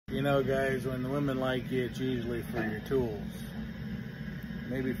You know, guys, when the women like you, it's usually for your tools.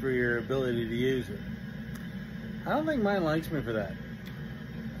 Maybe for your ability to use it. I don't think mine likes me for that.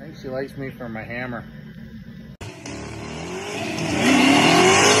 I think she likes me for my hammer.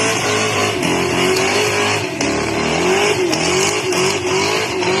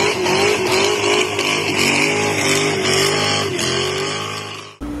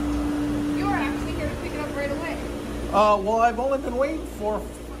 You were actually here to pick it up right away. Well, I've only been waiting for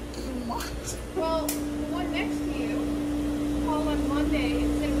fucking months. Well, the one next to you called on Monday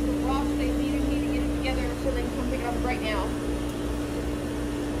and said it was a rush. They needed me to get it together so they can come pick it up right now.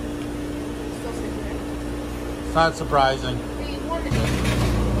 Still sitting there. It's not surprising. The one that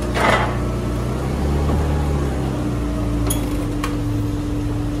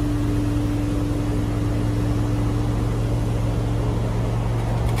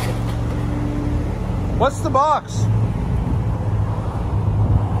What's the box?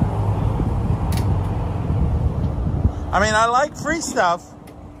 I mean, I like free stuff.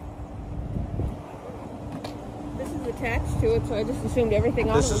 this is attached to it, so I just assumed everything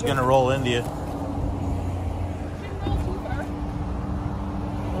on it. This is going to roll into you. Shouldn't roll too far.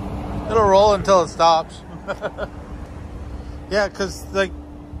 It'll roll until it stops. Yeah, because, like,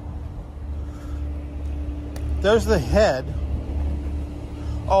 there's the head.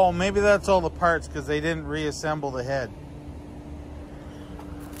 Oh, maybe that's all the parts because they didn't reassemble the head.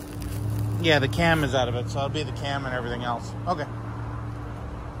 Yeah, the cam is out of it, so it'll be the cam and everything else. Okay.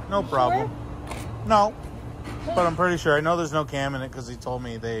 No problem. Sure? No, but I'm pretty sure. I know there's no cam in it because he told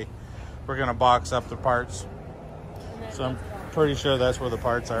me they were going to box up the parts. So I'm pretty sure that's where the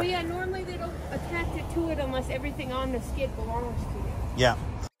parts are. But yeah, normally they don't attach it to it unless everything on the skid belongs to it. Yeah.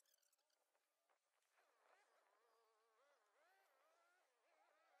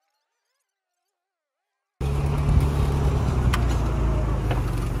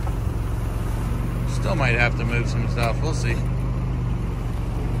 Still might have to move some stuff. We'll see.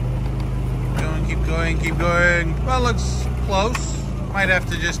 Going, keep going, keep going. Well, looks close. Might have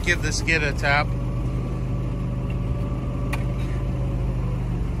to just give the skid a tap.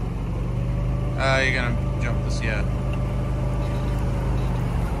 You're gonna jump this, yeah.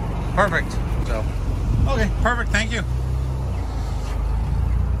 Perfect. So, okay, perfect. Thank you.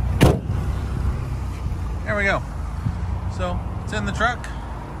 There we go. So it's in the truck.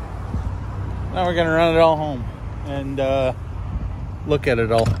 Now we're gonna run it all home and look at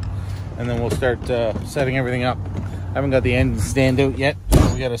it all, and then we'll start setting everything up. I haven't got the engine stand out yet,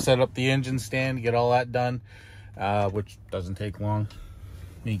 so we got to set up the engine stand, get all that done, which doesn't take long.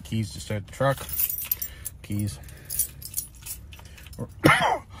 Need keys to start the truck. Keys.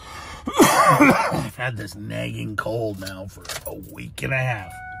 I've had this nagging cold now for a week and a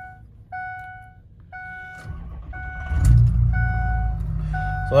half.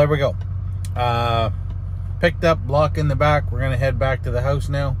 So there we go. Picked up, block in the back. We're gonna head back to the house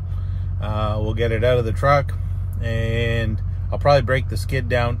now. We'll get it out of the truck, and I'll probably break the skid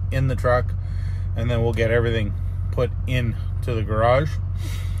down in the truck, and then we'll get everything put into the garage.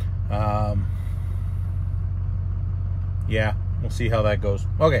 Yeah, we'll see how that goes.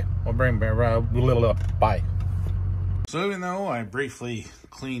 Okay, we'll bring a little up. Bye. So even though I briefly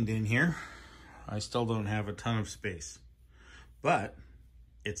cleaned in here, I still don't have a ton of space, but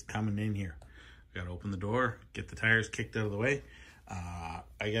it's coming in here. Got to open the door, get the tires kicked out of the way. I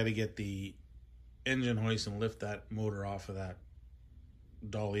got to get the engine hoist and lift that motor off of that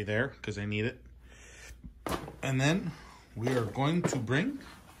dolly there because I need it. And then we are going to bring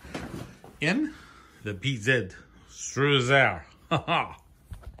in the PZ Struzer. All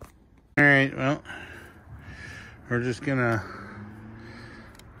right, well, we're just gonna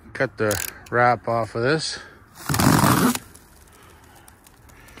cut the wrap off of this.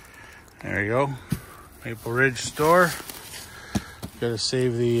 There you go. Maple Ridge store. Gotta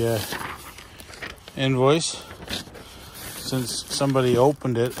save the invoice since somebody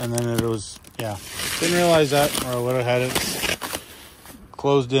opened it and then it was, yeah. Didn't realize that, or I would have had it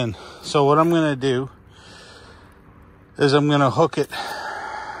closed in. So what I'm gonna do is I'm gonna hook it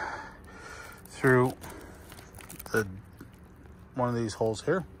through one of these holes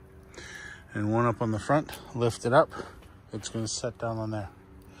here and one up on the front, lift it up. It's gonna set down on there.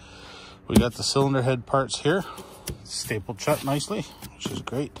 We got the cylinder head parts here, stapled shut nicely, which is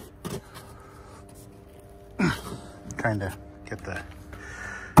great. Kind of get the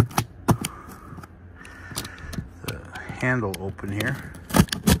handle open here.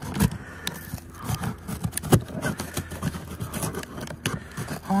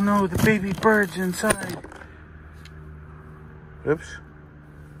 Oh no, the baby bird's inside. Oops.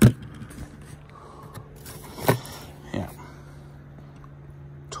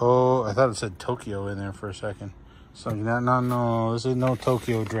 I thought it said Tokyo in there for a second. So no, this is no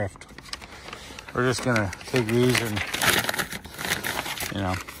Tokyo drift. We're just gonna take these and, you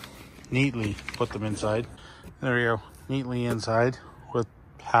know, neatly put them inside. There we go, neatly inside with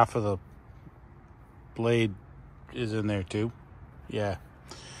half of the blade is in there too. Yeah.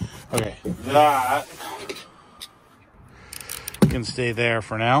 Okay, that can stay there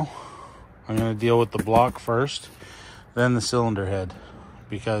for now. I'm gonna deal with the block first, then the cylinder head,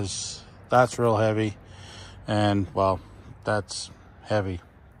 because that's real heavy, and well, that's heavy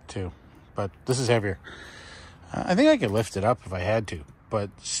too, but this is heavier. I think I could lift it up if I had to, but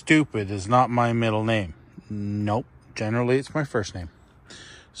stupid is not my middle name. Nope, generally it's my first name,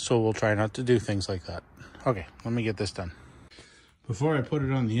 so we'll try not to do things like that. Okay, let me get this done. Before I put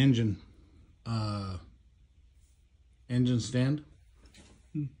it on the engine stand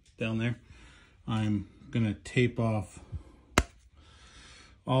down there, I'm gonna tape off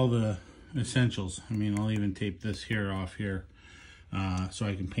all the essentials. I mean, I'll even tape this here off here so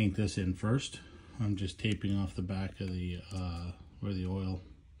I can paint this in first. I'm just taping off the back of the where the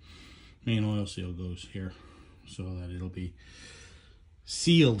main oil seal goes here, so that it'll be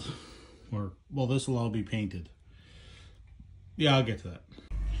sealed, or well, this will all be painted. Yeah, I'll get to that.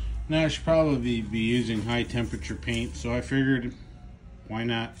 Now I should probably be using high temperature paint, so I figured why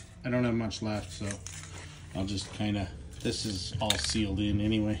not? I don't have much left, so I'll just kind of, this is all sealed in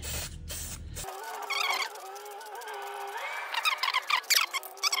anyway.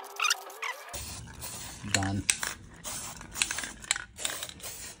 Done.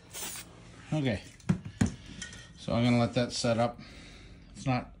 Okay, so I'm gonna let that set up. It's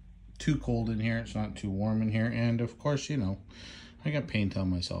not too cold in here, it's not too warm in here, and of course, you know, I got paint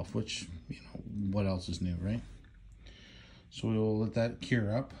on myself, which, you know, what else is new, right? So we will let that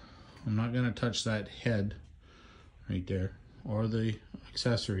cure up. I'm not gonna touch that head right there, or the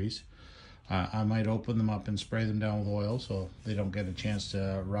accessories. I might open them up and spray them down with oil so they don't get a chance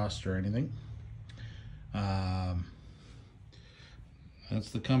to rust or anything.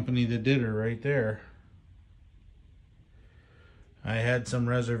 That's the company that did her right there. I had some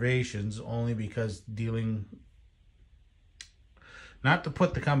reservations only because dealing, not to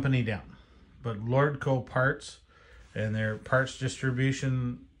put the company down, but Lordco parts and their parts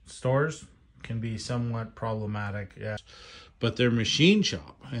distribution stores can be somewhat problematic. Yeah. But their machine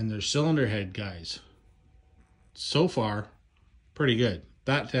shop and their cylinder head guys, so far, pretty good.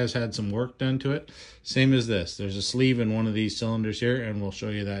 That has had some work done to it. Same as this. There's a sleeve in one of these cylinders here, and we'll show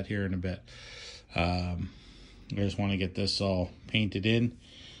you that here in a bit. I just want to get this all painted in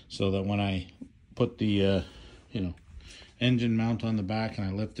so that when I put the, you know, engine mount on the back and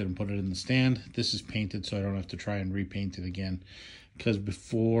I lift it and put it in the stand, this is painted so I don't have to try and repaint it again. Because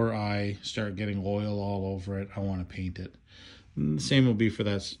before I start getting oil all over it, I want to paint it. And the same will be for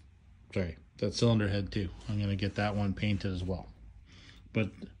that, that cylinder head too. I'm going to get that one painted as well. But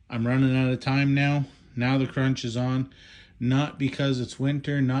I'm running out of time now. Now the crunch is on. Not because it's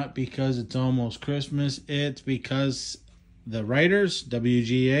winter, not because it's almost Christmas. It's because the writers,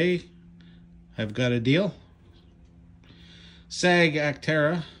 WGA, have got a deal. SAG,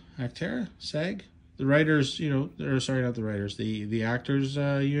 SAG? The writers, you know, or sorry, not the writers, the actors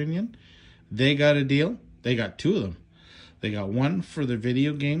union, they got a deal. They got two of them. They got one for the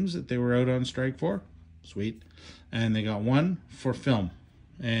video games that they were out on strike for. Sweet. And they got one for film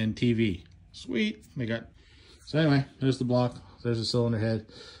and TV. Sweet. They got... So anyway, there's the block. There's the cylinder head.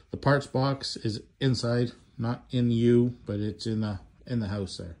 The parts box is inside, not in you, but it's in the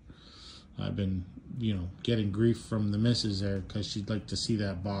house there. I've been, you know, getting grief from the missus there because she'd like to see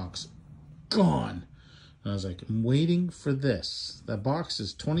that box gone. And I was like, I'm waiting for this. That box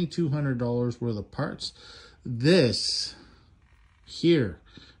is $2,200 worth of parts. This here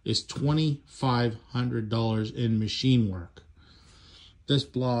is $2,500 in machine work. This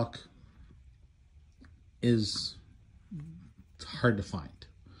block is hard to find.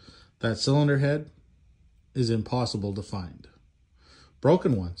 That cylinder head is impossible to find.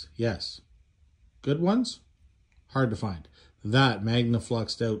 Broken ones, yes. Good ones, hard to find. That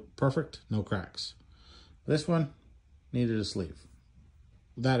Magnafluxed out perfect, no cracks. This one needed a sleeve.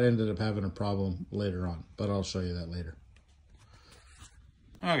 That ended up having a problem later on, but I'll show you that later.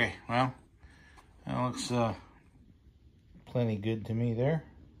 Okay, well, that looks plenty good to me there.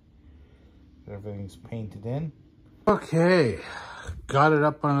 Everything's painted in. Okay, got it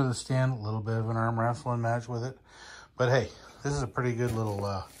up under the stand. A little bit of an arm wrestling match with it. But hey, this is a pretty good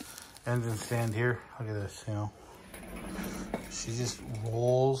little engine stand here. Look at this, you know. She just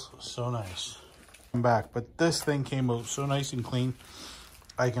rolls so nice. I'm back, but this thing came out so nice and clean.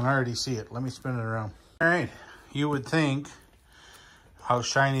 I can already see it. Let me spin it around. All right, you would think how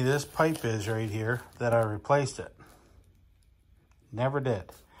shiny this pipe is right here that I replaced it. Never did.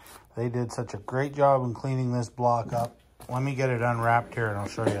 They did such a great job in cleaning this block up. Let me get it unwrapped here and I'll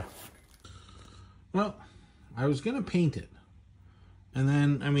show you. Well, I was going to paint it. And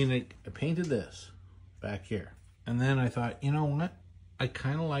then, I painted this back here. And then I thought, you know what? I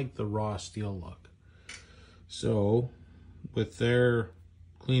kind of like the raw steel look. So, with their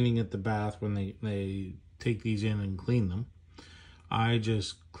cleaning at the bath when they take these in and clean them, I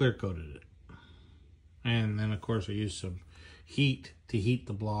just clear coated it. And then, of course, I used some heat to heat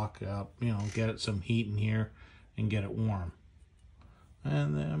the block up, get it some heat in here and get it warm.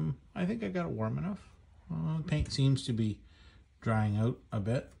 And then I think I got it warm enough. The paint seems to be drying out a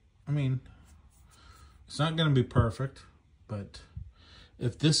bit. It's not going to be perfect, but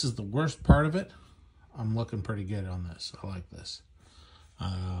if this is the worst part of it, I'm looking pretty good on this. I like this.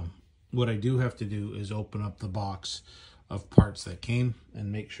 What I do have to do is open up the box of parts that came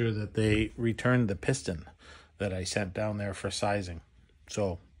and make sure that they returned the piston that I sent down there for sizing.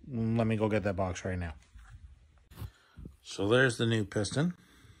 So let me go get that box right now. So there's the new piston.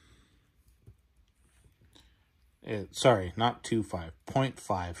 Sorry, not 2.5,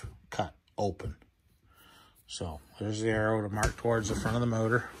 0.5 cut open. So there's the arrow to mark towards the front of the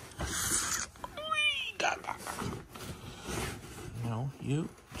motor. No, you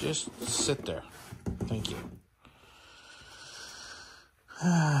just sit there. Thank you.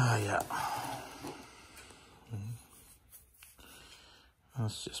 Yeah.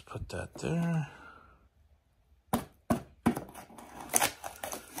 Let's just put that there.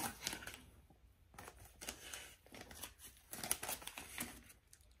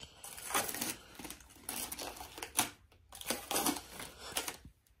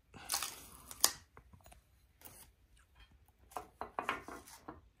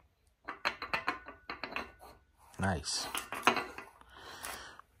 Nice.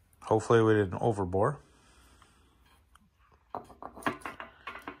 Hopefully we didn't overbore.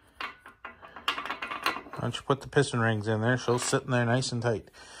 Once you put the piston rings in there, she'll sit in there nice and tight.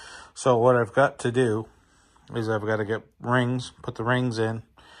 So what I've got to do is I've got to get rings, put the rings in,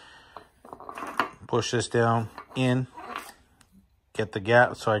 push this down in, get the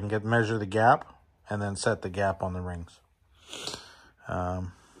gap so I can measure the gap, and then set the gap on the rings.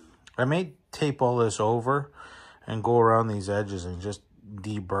 I may tape all this over and go around these edges and just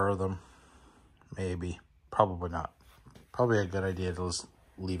deburr them. Maybe. Probably not. Probably a good idea to just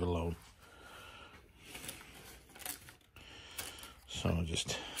leave it alone. So I'll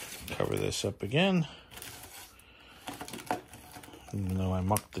just cover this up again. Even though I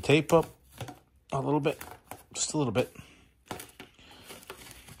mucked the tape up a little bit. Just a little bit.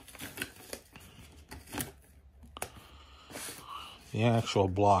 The actual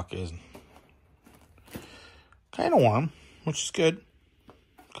block is kind of warm, which is good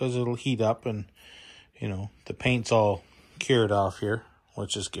because it'll heat up and, the paint's all cured off here,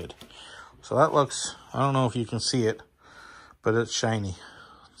 which is good. So that looks, I don't know if you can see it, but it's shiny.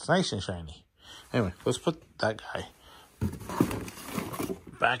 It's nice and shiny. Anyway, let's put that guy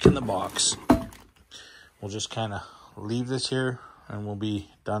back in the box. We'll just kind of leave this here and we'll be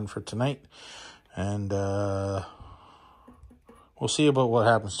done for tonight. And we'll see about what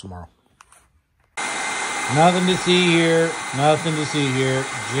happens tomorrow. Nothing to see here. Nothing to see here.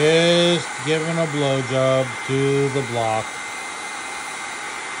 Just giving a blowjob to the block.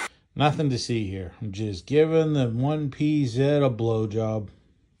 Nothing to see here. I'm just giving the 1PZ a blowjob.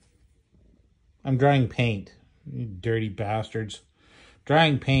 I'm drying paint. You dirty bastards.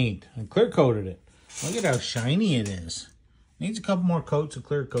 Drying paint. I clear coated it. Look at how shiny it is. Needs a couple more coats of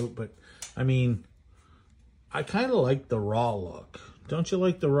clear coat, but I kind of like the raw look. Don't you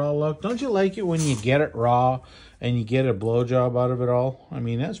like the raw look? Don't you like it when you get it raw and you get a blowjob out of it all?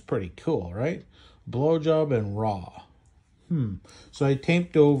 That's pretty cool, right? Blowjob and raw. So I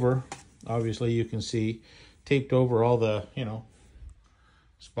taped over, obviously you can see, taped over all the,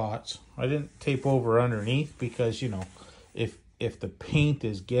 spots. I didn't tape over underneath because, if the paint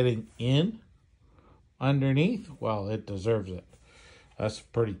is getting in underneath, well, it deserves it. That's a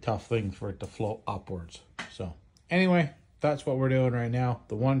pretty tough thing for it to flow upwards. So anyway, that's what we're doing right now.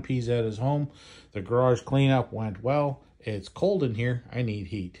 The 1PZ is home. The garage cleanup went well. It's cold in here. I need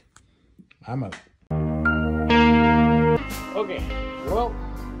heat. I'm out. Okay, well,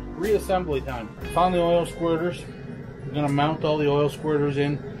 reassembly time. Found the oil squirters. I'm gonna mount all the oil squirters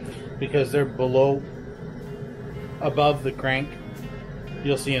in because they're above the crank.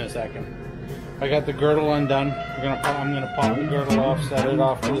 You'll see in a second. I got the girdle undone. I'm gonna pop the girdle off, set it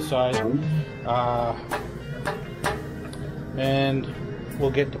off to the side, and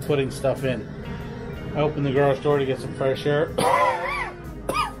we'll get to putting stuff in. I opened the garage door to get some fresh air.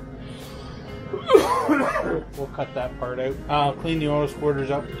 we'll cut that part out. I'll clean the oil squirters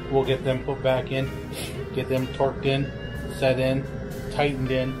up. We'll get them put back in, get them torqued in, set in,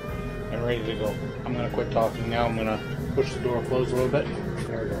 tightened in, and ready to go. I'm gonna quit talking now. I'm gonna push the door closed a little bit.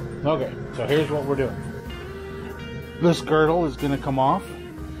 There we go. Okay, so here's what we're doing. This girdle is gonna come off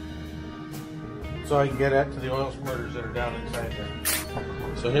so I can get at to the oil squirters that are down inside there.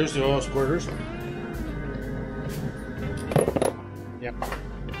 So here's the oil squirters. Yep.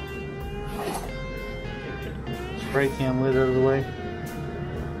 Spray can lid out of the way.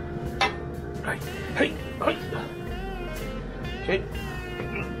 Hey. Okay.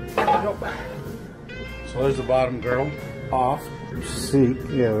 So there's the bottom girdle off. See,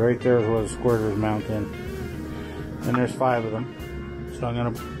 yeah, right there is where the squirters mount in. And there's 5 of them. So I'm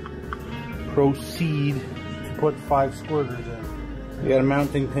gonna proceed to put 5 squirters in. You got a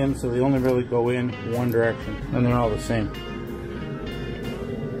mounting pin, so they only really go in one direction, and they're all the same.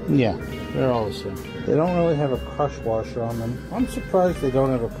 Yeah, they're all the same. They don't really have a crush washer on them. I'm surprised they don't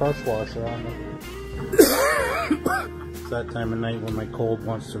have a crush washer on them. It's that time of night when my cold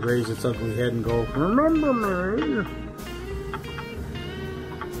wants to raise its ugly head and go, remember me.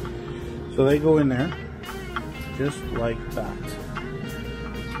 So they go in there, just like that.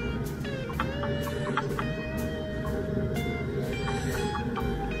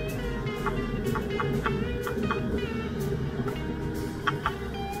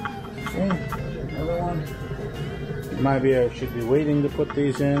 Another one. Maybe I should be waiting to put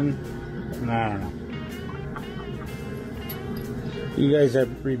these in. I don't know. You guys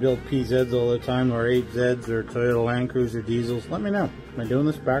have rebuilt PZs all the time, or 8Zs, or Toyota Land Cruiser diesels. Let me know. Am I doing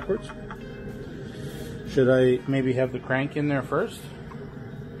this backwards? Should I maybe have the crank in there first?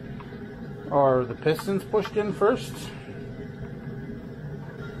 Or the pistons pushed in first?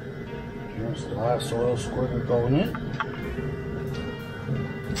 Here's the last oil squirter going in.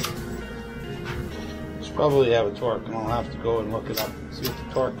 It's probably have a torque, and I'll have to go and look it up, see what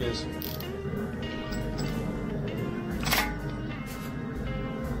the torque is.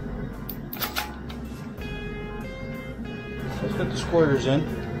 Let's get the squirters in.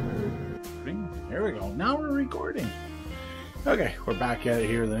 There we go. Now we're recording. Okay, we're back at it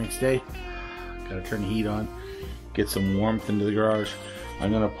here the next day. Gotta turn the heat on, get some warmth into the garage.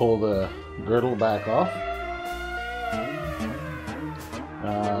 I'm gonna pull the girdle back off.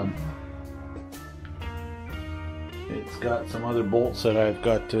 It's got some other bolts that I've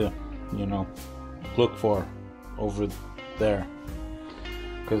got to, you know, look for over there,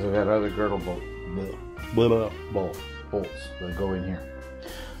 because I've got other girdle bolts that go in here.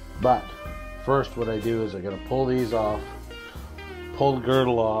 But first, what I do is I gotta pull these off, pull the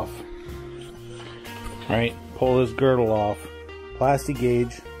girdle off, right? Pull this girdle off, plastic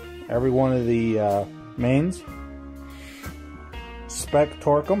gauge every one of the mains, spec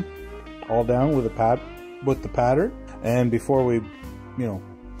torque them all down with the pattern, and before we, you know,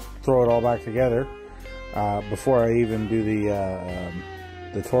 throw it all back together, before I even do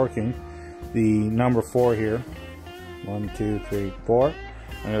the torquing, the number 4 here, 1, 2, 3, 4.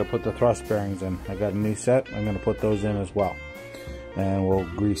 I'm going to put the thrust bearings in. I got a new set. I'm going to put those in as well. And we'll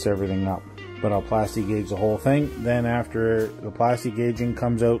grease everything up. But I'll plastic gauge the whole thing. Then after the plastic gauging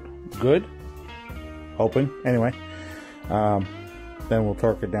comes out good, hoping, anyway, then we'll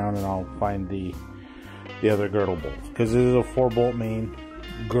torque it down and I'll find the other girdle bolts. Because this is a 4-bolt main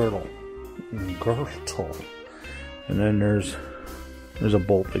girdle. And then there's a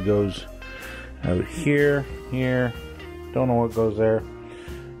bolt that goes out here, don't know what goes there.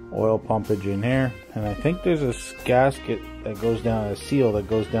 Oil pumpage in here, and I think there's a gasket that goes down, a seal that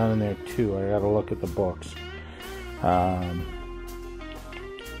goes down in there too. I gotta look at the books.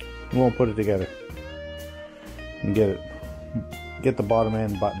 We won't put it together and get the bottom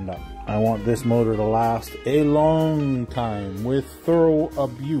end buttoned up. I want this motor to last a long time with thorough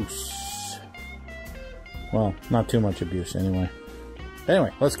abuse. Well, not too much abuse anyway.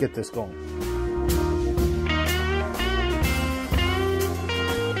 Anyway, let's get this going.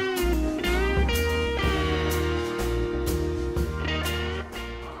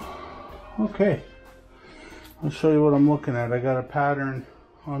 Okay, I'll show you what I'm looking at. I got a pattern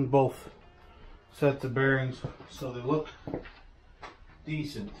on both sets of bearings, so they look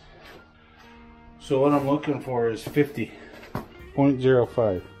decent. So what I'm looking for is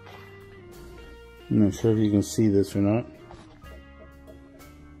 50.05. I'm not sure if you can see this or not.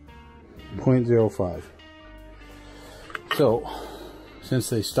 0.05. So, since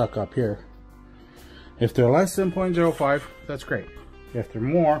they stuck up here, if they're less than 0.05, that's great. If they're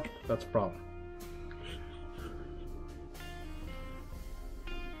more, that's a problem.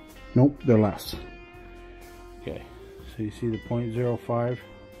 Nope, they're less. Okay, so you see the 0.05,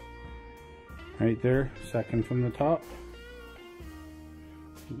 Right there, second from the top.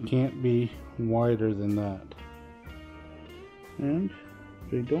 It can't be wider than that. And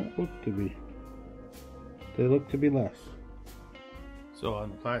they don't look to be. They look to be less. So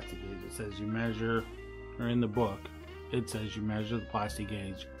on the plastic gauge it says you measure, or in the book, it says you measure the plastic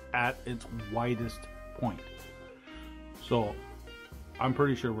gauge at its widest point. So I'm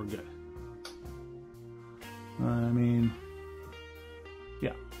pretty sure we're good. I mean,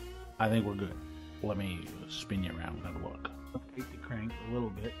 yeah, I think we're good. Let me spin you around and have a look. Take the crank a little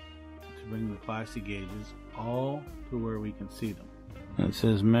bit to bring the plastic gauges all to where we can see them. And it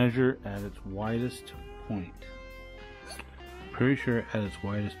says measure at its widest point. Pretty sure at its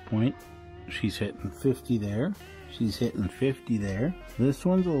widest point, she's hitting 50 there. She's hitting 50 there. This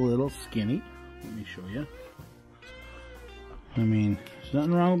one's a little skinny. Let me show you. I mean, there's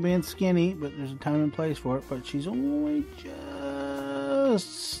nothing wrong with being skinny, but there's a time and place for it. But she's only just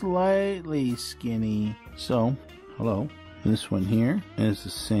slightly skinny. So, hello. This one here is the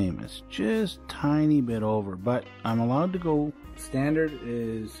same. It's just tiny bit over, but I'm allowed to go. Standard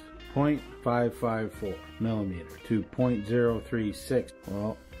is 0.554 millimeter to 0.036.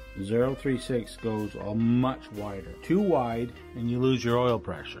 Well, 0.36 goes a much wider. Too wide and you lose your oil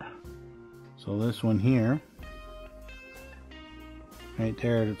pressure. So this one here, right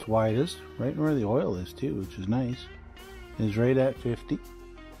there at its widest, right where the oil is too, which is nice, is right at 50.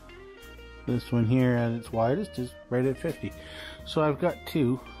 This one here at its widest is right at 50. So I've got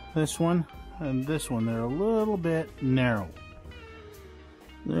two, this one and this one. They're a little bit narrow.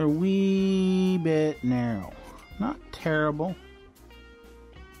 They're a wee bit narrow. Not terrible.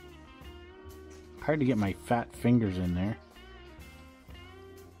 Hard to get my fat fingers in there.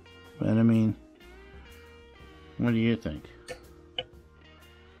 But I mean, what do you think?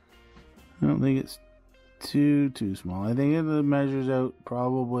 I don't think it's too small. I think it measures out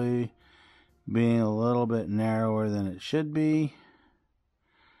probably being a little bit narrower than it should be.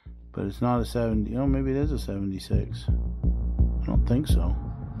 But it's not a 70. Oh, maybe it is a 76. I don't think so.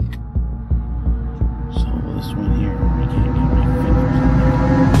 So this one here, I can't get my fingers in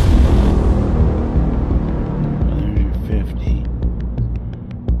there. There's your 50.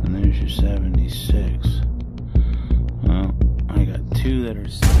 And there's your 76. Well, I got two that are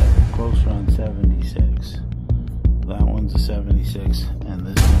closer on 76. That one's a 76, and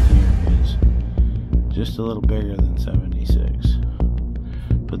this one here is just a little bigger than 76.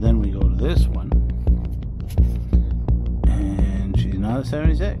 But then we go to this one, and she's not a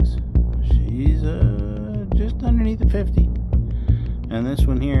 76. She's just underneath the 50. And this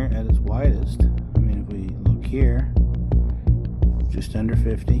one here at its widest, I mean, if we look here, just under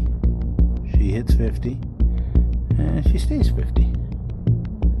 50. She hits 50, and she stays 50.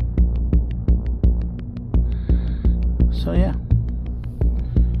 So yeah,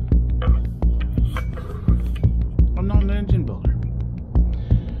 I'm not an engine builder.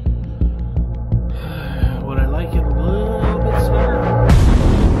 Would I like it a little bit snugger?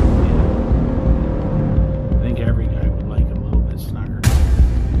 Yeah. I think every guy would like it a little bit snugger,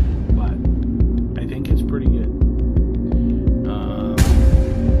 but I think it's pretty good.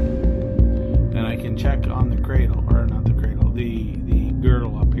 And I can check on the cradle, or not the cradle, the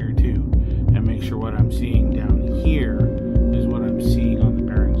girdle up here too, and make sure what I'm seeing down here is what I'm seeing on the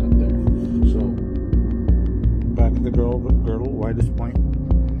bearings up there. So, back of the girdle, widest point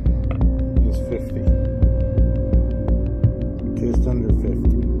is 50. Just under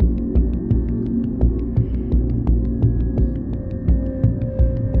 50.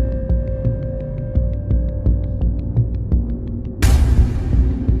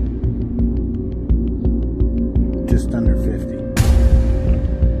 Just under 50.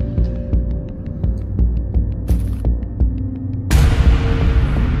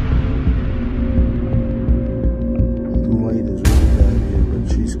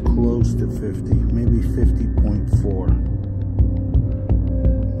 Close to 50, maybe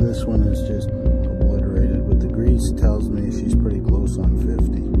 50.4. This one is just obliterated, but the grease tells me she's pretty close on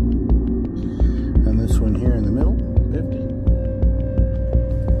 50. And this one here in the middle, 50.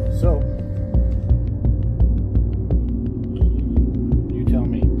 So, you tell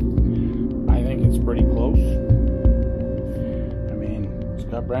me. I think it's pretty close. I mean, it's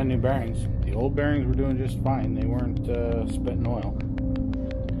got brand new bearings. The old bearings were doing just fine. They weren't spitting oil.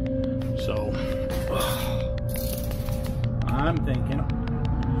 So, I'm thinking I'm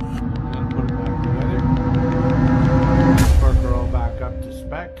going to put it back together, work her all back up to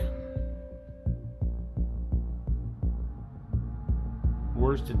spec.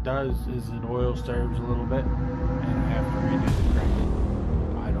 Worst it does is it oil starves a little bit and I have to redo the crank.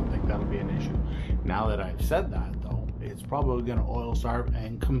 I don't think that'll be an issue. Now that I've said that though, it's probably going to oil starve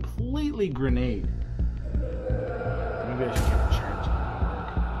and completely grenade. Maybe I should give it a chance.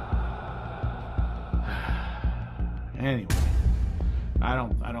 Anyway, I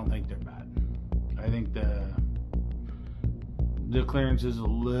don't think they're bad. I think the clearance is a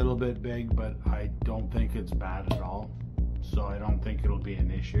little bit big, but I don't think it's bad at all. So I don't think it'll be an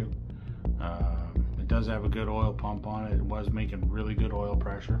issue. It does have a good oil pump on it. It was making really good oil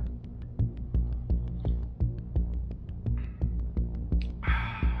pressure.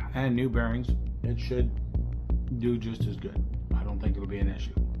 And new bearings, it should do just as good. I don't think it'll be an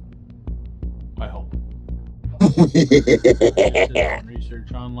issue. I hope. Did some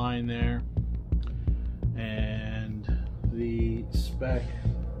research online there, and the spec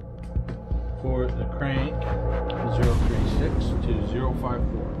for the crank is 036 to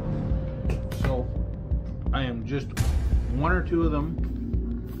 054. So I am just one or two of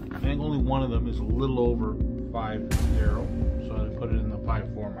them. I think only one of them is a little over 50, so I put it in the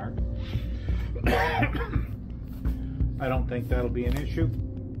 54 mark. I don't think that'll be an issue.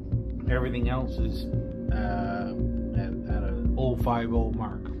 Everything else is at an 050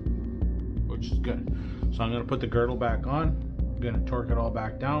 mark, which is good. So I'm going to put the girdle back on. I'm going to torque it all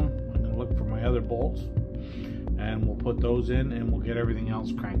back down. I'm going to look for my other bolts, and we'll put those in, and we'll get everything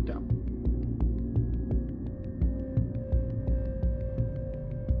else cranked up.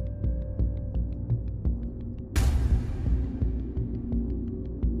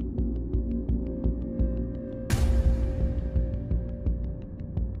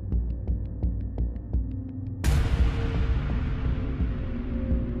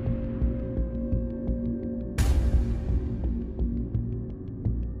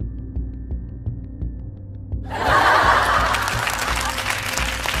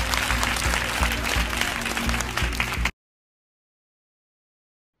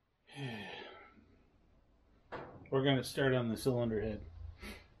 We're going to start on the cylinder head.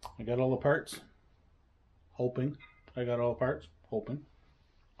 I got all the parts. Hoping. I got all the parts. Hoping.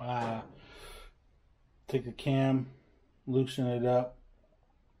 Take the cam, loosen it up,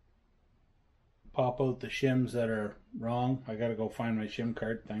 pop out the shims that are wrong. I got to go find my shim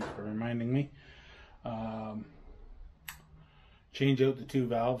card. Thanks for reminding me. Change out the two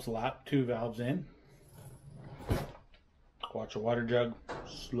valves, lap two valves in. Watch a water jug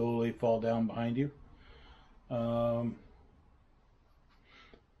slowly fall down behind you.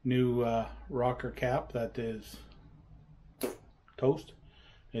 New rocker cap that is toast.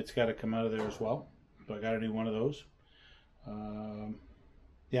 It's got to come out of there as well. So I got to do one of those.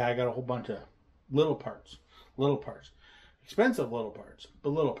 Yeah, I got a whole bunch of little parts. Expensive little parts,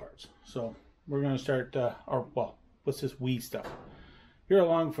 but little parts. So we're going to start, well, what's this wee stuff? You're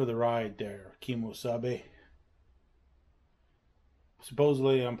along for the ride there, Kimosabe.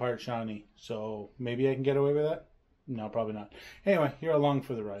 Supposedly I'm part Shawnee, so maybe I can get away with that? No, probably not. Anyway, you're along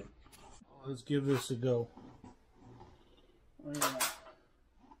for the ride. Let's give this a go. I'm gonna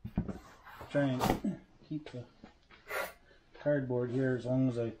try and keep the cardboard here as long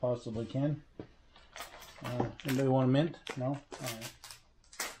as I possibly can. Anybody want a mint? No? Alright.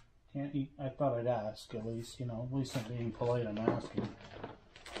 Can't eat. I thought I'd ask at least, you know, at least I'm being polite, I'm asking.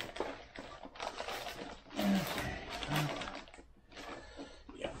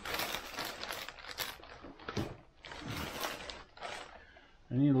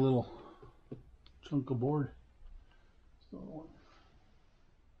 I need a little chunk of board.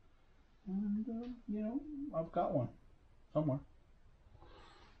 And, you know, I've got one somewhere.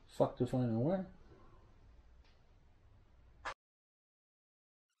 Fucked if I know where.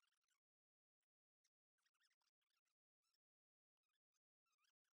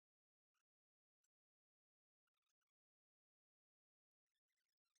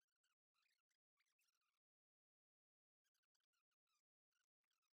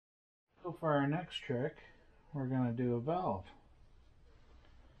 So for our next trick, we're going to do a valve.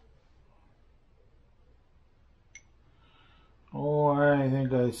 Oh, I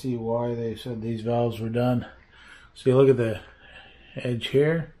think I see why they said these valves were done. See, look at the edge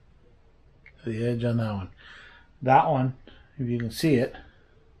here, the edge on that one. That one, if you can see it,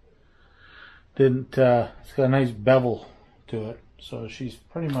 didn't, it's got a nice bevel to it, so she's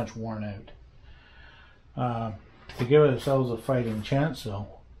pretty much worn out. To give ourselves a fighting chance, though,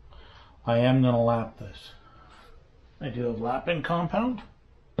 I am going to lap this. I do a lapping compound,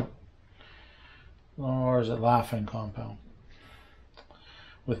 or is it laughing compound?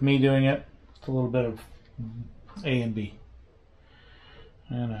 With me doing it, it's a little bit of A and B.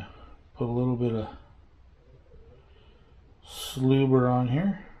 I'm going to put a little bit of sluber on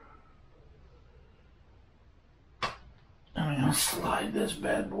here. And I'm going to slide this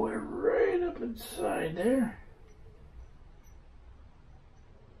bad boy right up inside there.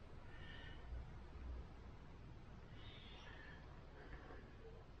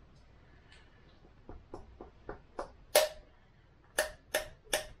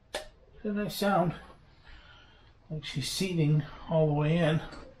 It's a nice sound. Like she's seating all the way in.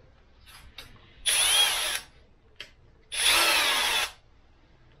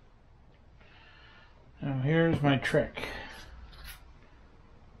 Now here's my trick.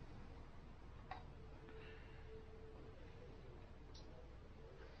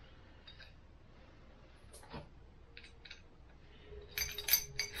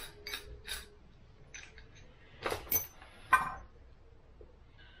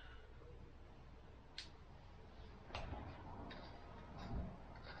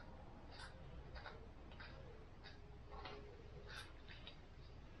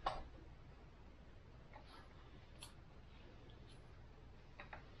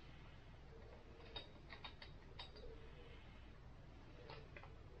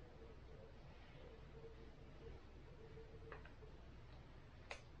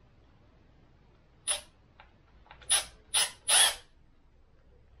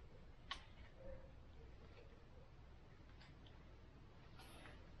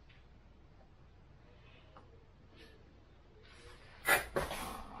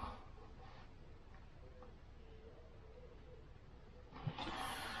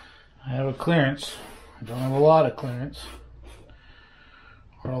 I have a clearance. I don't have a lot of clearance.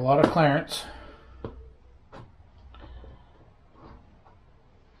 Or a lot of clearance.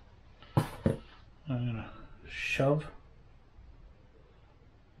 I'm going to shove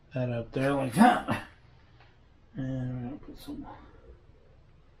that up there like that. And I'm going to put some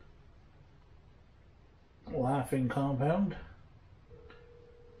laughing compound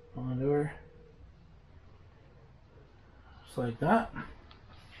onto her. Just like that.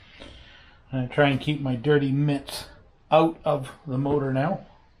 I'm going to try and keep my dirty mitts out of the motor now.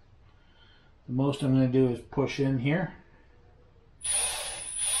 The most I'm going to do is push in here.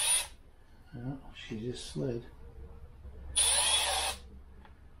 Oh, she just slid.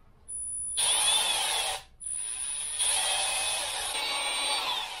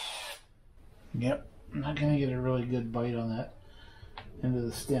 Yep, I'm not going to get a really good bite on that end of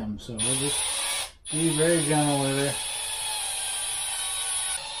the stem, so we'll just be very gentle with her.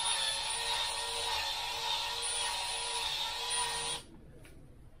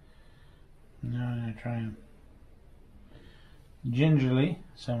 Now I'm going to try and gingerly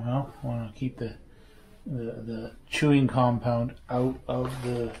somehow want to keep the chewing compound out of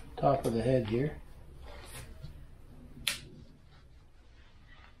the top of the head here.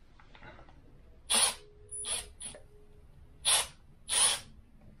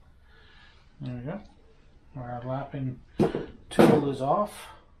 There we go. Our lapping tool is off.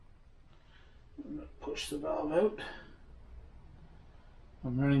 I'm going to push the valve out.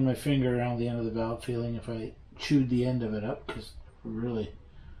 I'm running my finger around the end of the valve, feeling if I chewed the end of it up, because really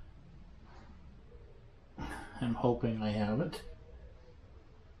I'm hoping I haven't.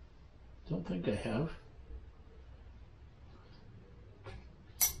 Don't think I have.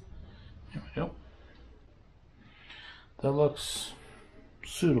 There we go. That looks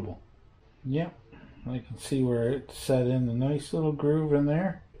suitable. Yep, I can see where it's set in a nice little groove in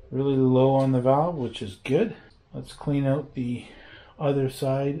there. Really low on the valve, which is good. Let's clean out the other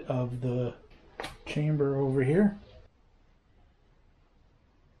side of the chamber over here.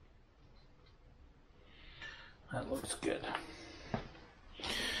 That looks good.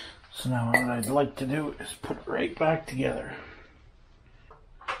 So now what I'd like to do is put it right back together.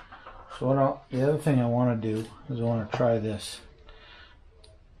 So the other thing I want to do is I want to try this.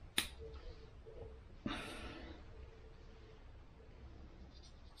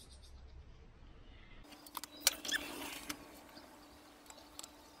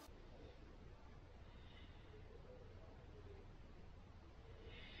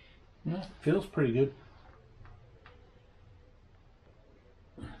 Yeah, feels pretty good.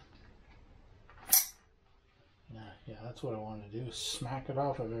 Yeah, that's what I want to do, is smack it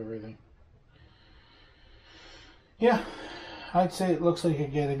off of everything. Yeah, I'd say it looks like I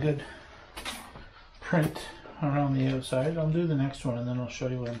get a good print around the outside. I'll do the next one and then I'll show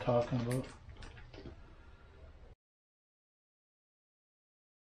you what I'm talking about.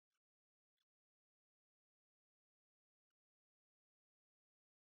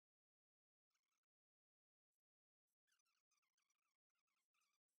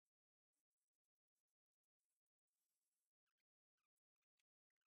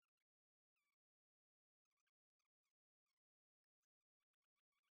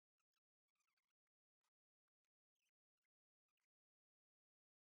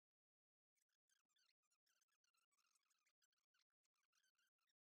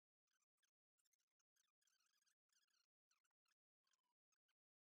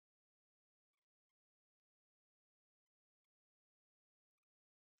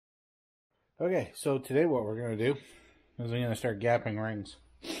 Okay, so today what we're going to do is I'm going to start gapping rings.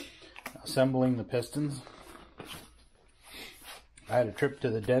 Assembling the pistons. I had a trip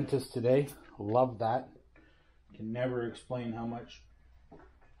to the dentist today. Love that. Can never explain how much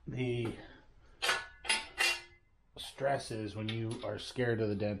the stress is when you are scared of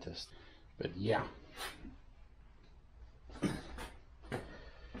the dentist. But yeah.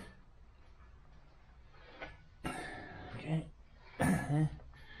 Okay.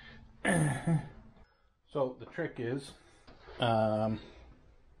 So the trick is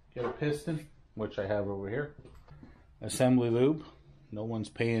get a piston, which I have over here. Assembly lube. No one's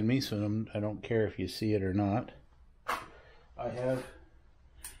paying me, so I don't care if you see it or not. I have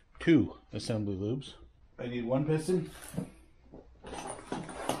 2 assembly lubes. I need 1 piston.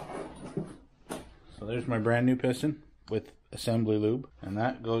 So there's my brand new piston with assembly lube, and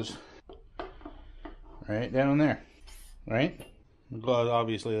that goes right down there, right?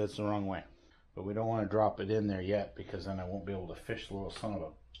 Obviously that's the wrong way, but we don't want to drop it in there yet because then I won't be able to fish the little son of a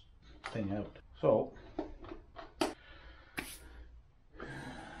thing out. So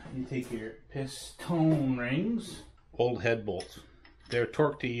you take your piston rings, old head bolts. They're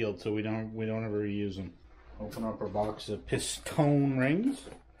torque to yield, so we don't ever reuse them. Open up our box of piston rings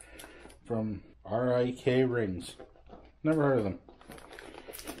from RIK Rings. Never heard of them.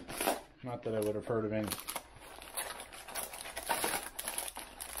 Not that I would have heard of any.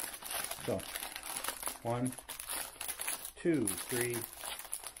 So 1, 2, 3,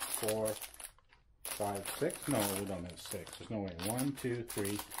 4, 5, 6. No, we don't have 6. There's no way. 1, 2,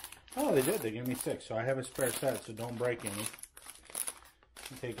 3. Oh, they did. They gave me 6. So I have a spare set, so don't break any.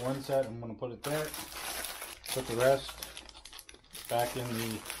 Take one set. I'm going to put it there. Put the rest back in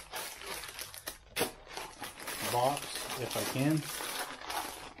the box if I can.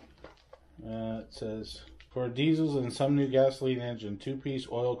 It says, for diesels and some new gasoline engine, 2-piece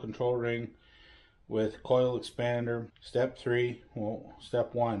oil control ring with coil expander. Step 3. Well,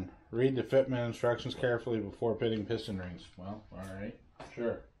 step 1. Read the fitment instructions carefully before fitting piston rings. Well, alright.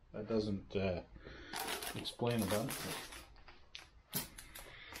 Sure. That doesn't explain a bunch.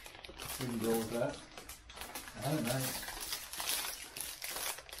 We can go with that. Oh, nice.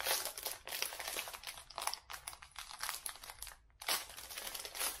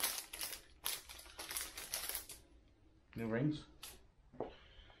 New rings? What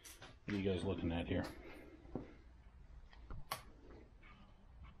are you guys looking at here?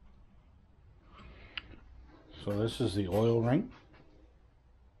 So this is the oil ring.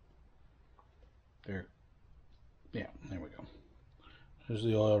 There. Yeah, there we go. There's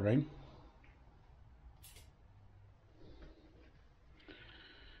the oil ring.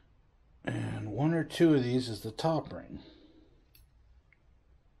 And 1 or 2 of these is the top ring.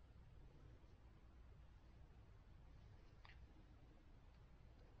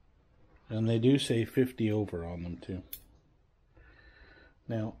 And they do say 50 over on them too.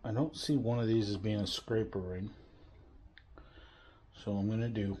 Now, I don't see one of these as being a scraper ring. So I'm going to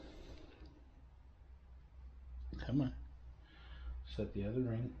do, come on, set the other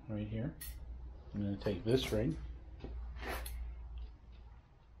ring right here. I'm going to take this ring.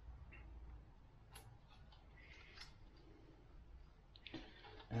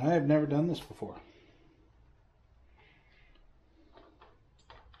 And I have never done this before.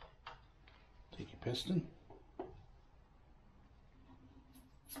 Take your piston.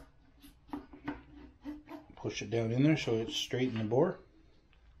 Push it down in there so it's straight in the bore.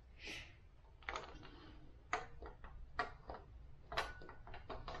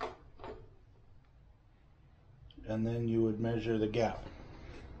 And then you would measure the gap.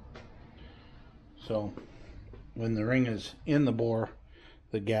 So when the ring is in the bore,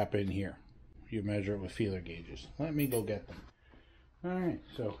 the gap in here, you measure it with feeler gauges. Let me go get them. Alright,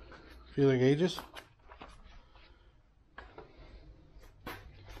 so feeler gauges.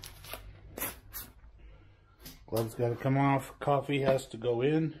 Gloves got to come off. Coffee has to go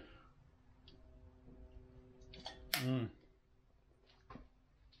in.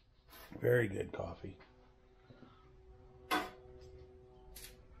 Very good coffee.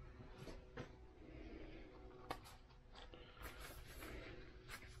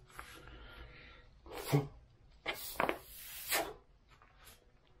 There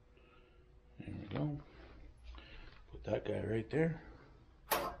we go. Put that guy right there.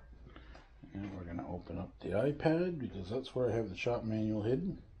 And we're going to open up the iPad because that's where I have the shop manual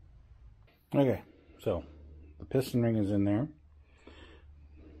hidden. Okay, so the piston ring is in there.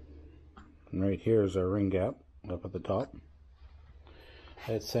 And right here is our ring gap up at the top.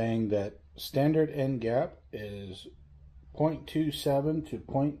 It's saying that standard end gap is 0.27 to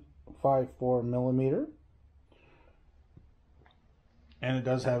 0.54 millimeter. And it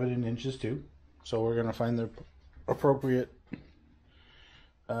does have it in inches too. So we're going to find the appropriate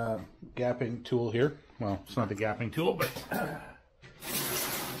gapping tool here. Well, it's not the gapping tool, but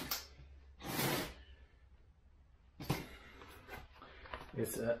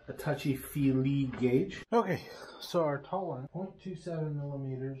it's a touchy-feely gauge. Okay, so our tolerance, 0.27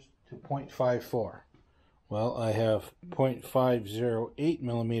 millimeters to 0.54. Well, I have 0.508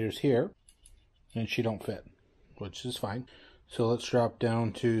 millimeters here, and she don't fit, which is fine. So let's drop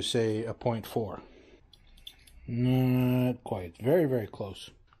down to, say, a 0.4. Not quite. Very, very close.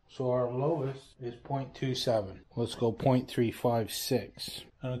 So our lowest is 0.27. Let's go 0.356.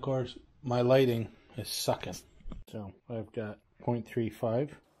 And of course, my lighting is sucking. So I've got 0.35.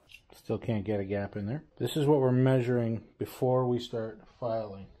 Still can't get a gap in there. This is what we're measuring before we start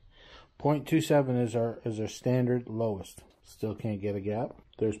filing. 0.27 is our standard lowest. Still can't get a gap.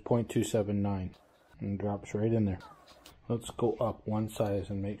 There's 0.279 and drops right in there. Let's go up one size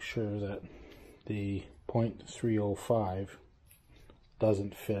and make sure that the 0.305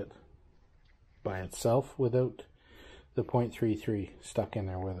 doesn't fit by itself without the 0.33 stuck in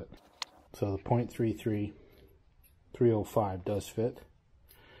there with it. So the 0.305 does fit.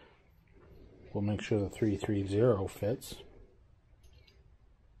 We'll make sure the 330 fits.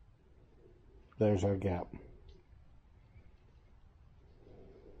 There's our gap.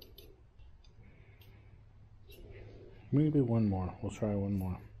 Maybe one more. We'll try one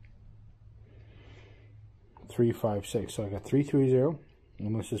more. 356. So I got 330,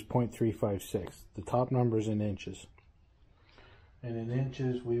 and this is 0.356. The top number is in inches. And in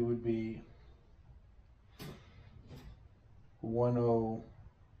inches, we would be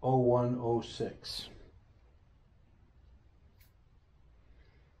 0106.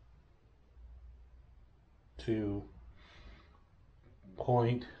 To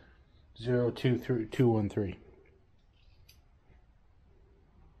 0.023213.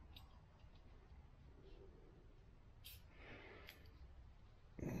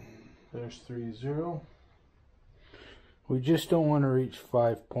 There's 30. We just don't want to reach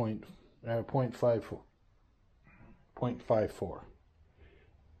 0.54.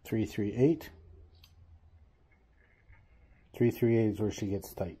 338. 338 is where she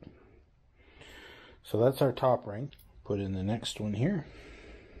gets tight. So that's our top ring. Put in the next one here.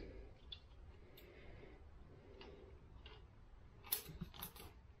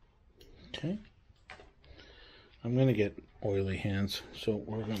 Okay. I'm going to get oily hands, so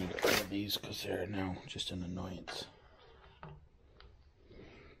we're going to get rid of these because they're now just an annoyance.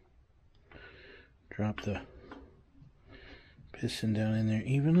 Drop the piston down in there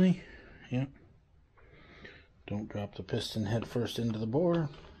evenly. Yep. Don't drop the piston head first into the bore,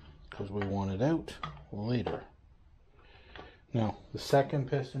 because we want it out later. Now, the second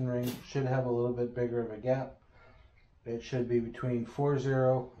piston ring should have a little bit bigger of a gap. It should be between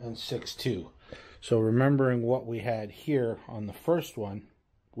 4.0 and 6.2. So remembering what we had here on the first one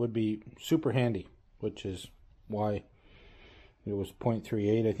would be super handy, which is why it was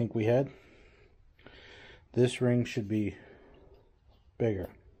 0.38 I think we had. This ring should be bigger.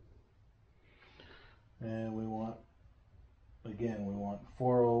 And we want, again, we want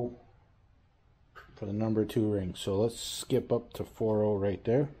 4.0 for the number 2 ring. So let's skip up to 4.0 right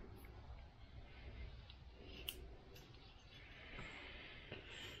there.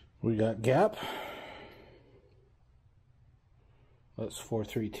 We got gap. That's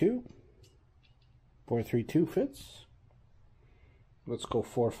 432. 432 fits. Let's go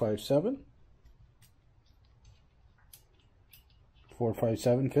 457.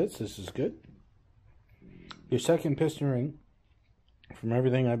 457 fits. This is good. Your second piston ring, from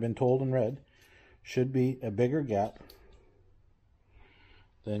everything I've been told and read, should be a bigger gap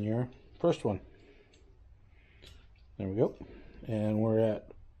than your first one. There we go. And we're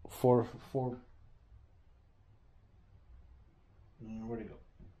at where'd it go?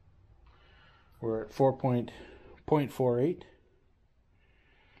 We're at 4.48.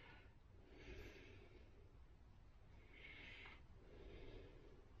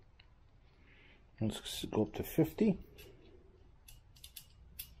 Let's go up to 50.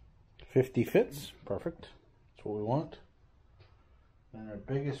 50 fits. Perfect. That's what we want. And our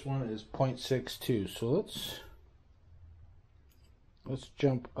biggest one is 0.62. So let's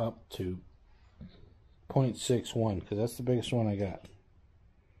jump up to 0.61 because that's the biggest one I got.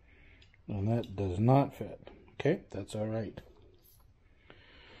 And that does not fit. Okay, that's all right.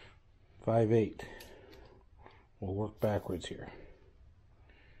 5.8. We'll work backwards here.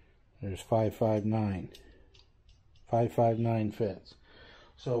 There's 5.59. 5.59 fits.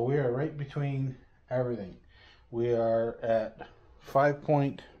 So we are right between everything. We are at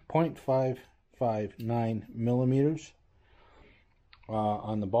 5.559 millimeters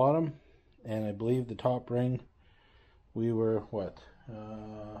on the bottom and I believe the top ring, we were what?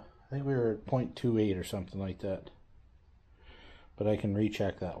 I think we were at 0.28 or something like that. But I can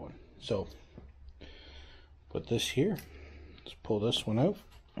recheck that one. So, put this here. Let's pull this one out.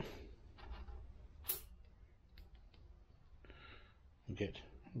 Get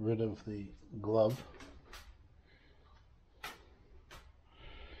rid of the glove.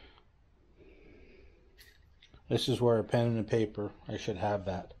 This is where a pen and a paper, I should have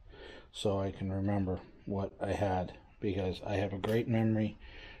that so I can remember what I had, because I have a great memory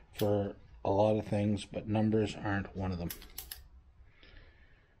for a lot of things, but numbers aren't one of them.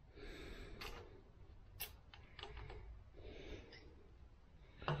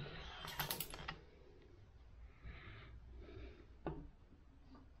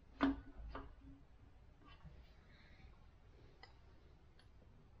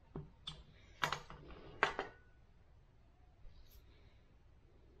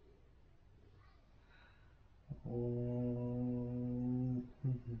 Oh,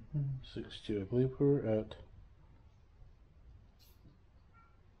 62. I believe we were at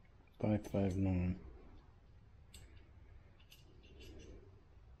 559.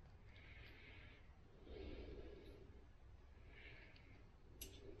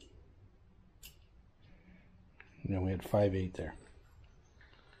 And then we had 5.8 there.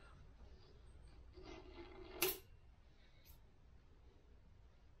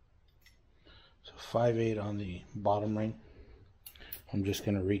 So 5.8 on the bottom ring. I'm just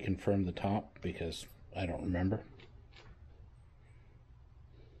going to reconfirm the top because I don't remember.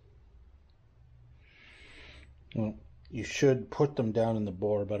 Well, you should put them down in the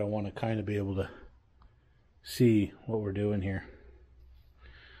bore, but I want to kind of be able to see what we're doing here.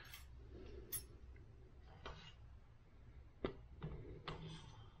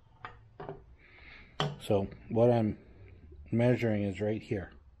 So what I'm measuring is right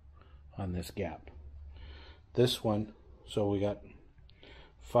here on this gap. This one, so we got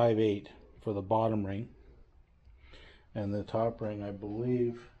 5.8 for the bottom ring, and the top ring, I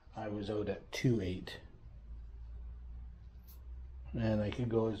believe I was out at 2.8, and I could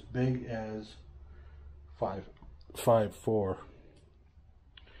go as big as 5.4.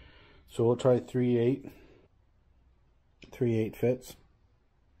 So we'll try 3.8. 3.8 fits.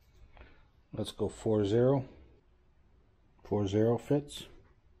 Let's go 4.0. 4.0 fits.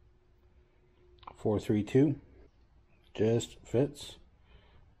 4.32 just fits.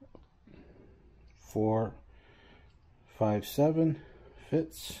 4.57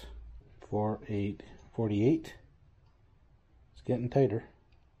 fits. 48. It's getting tighter.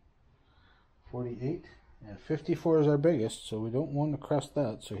 48, and 54 is our biggest, so we don't want to crest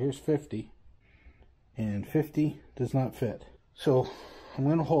that. So here's 50, and 50 does not fit. So I'm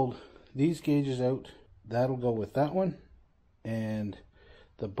going to hold these gauges out. That'll go with that one, and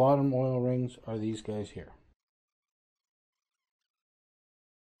the bottom oil rings are these guys here.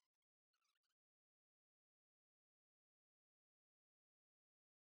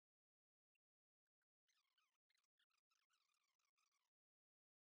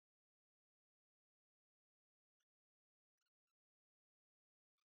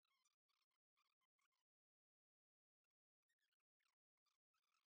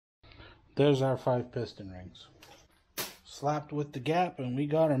 There's our 5 piston rings. Slapped with the gap, and we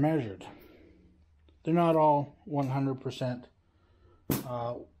got her measured. They're not all 100%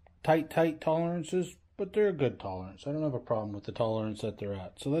 tight tolerances, but they're a good tolerance. I don't have a problem with the tolerance that they're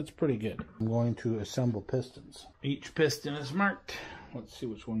at, so that's pretty good. I'm going to assemble pistons. Each piston is marked. Let's see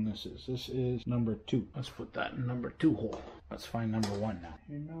which one this is. This is number 2. Let's put that in number 2 hole. Let's find number 1 now.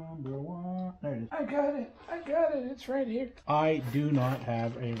 Number 1. There it is. I got it. It's right here. I do not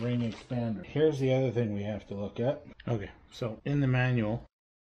have a ring expander. Here's the other thing we have to look at. Okay, so in the manual,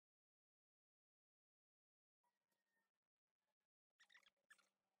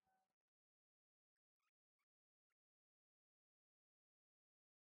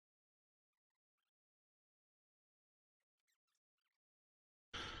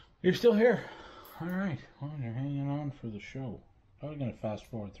 you're still here. Alright, well, you're hanging on for the show. Probably going to fast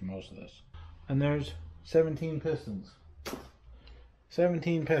forward through most of this. And there's 17 pistons.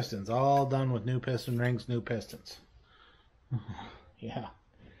 17 pistons, all done with new piston rings, new pistons. Yeah.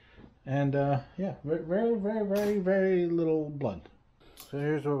 And, yeah, very little blood. So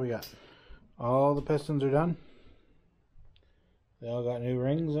here's what we got. All the pistons are done. They all got new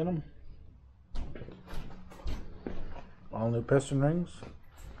rings in them. All new piston rings.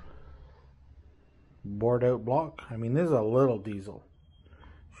 Bored out block. I mean, this is a little diesel.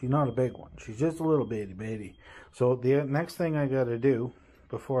 She's not a big one. She's just a little bitty. So the next thing I got to do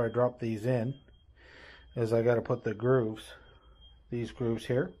before I drop these in is I got to put the grooves, these grooves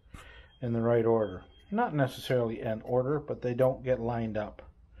here, in the right order. Not necessarily in order, but they don't get lined up,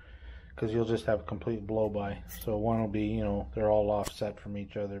 because you'll just have complete blow-by. So one will be, you know, they're all offset from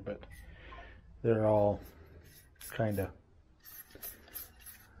each other, but they're all kind of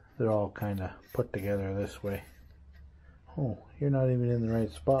put together this way. Oh, you're not even in the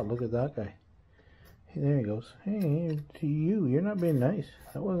right spot. Look at that guy. Hey, there he goes. Hey, to you. You're not being nice.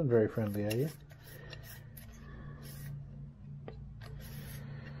 That wasn't very friendly of you.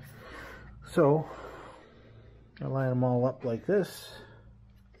 So, I line them all up like this.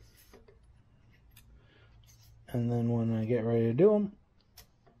 And then when I get ready to do them,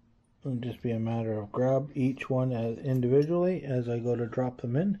 it'll just be a matter of grab each one as individually as I go to drop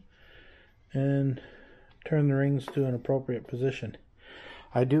them in and turn the rings to an appropriate position.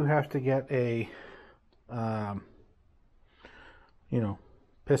 I do have to get a you know,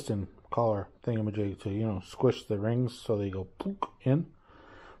 piston collar thingamajig to, you know, squish the rings so they go in.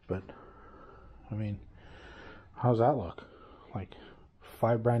 But I mean, how's that look? Like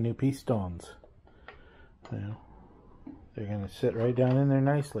 5 brand new pistons. You know, they're gonna sit right down in there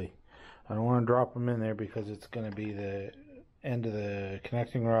nicely. I don't want to drop them in there because it's going to be the end of the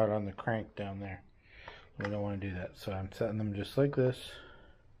connecting rod on the crank down there. We don't want to do that. So I'm setting them just like this.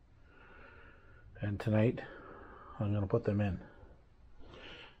 And tonight, I'm going to put them in.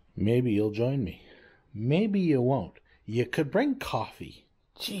 Maybe you'll join me. Maybe you won't. You could bring coffee.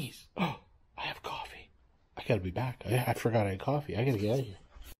 Jeez. Oh, I have coffee. I got to be back. I forgot I had coffee. I got to get out of here.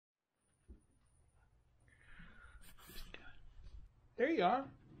 There you are.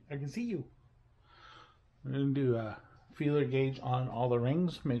 I can see you. We're going to do a feeler gauge on all the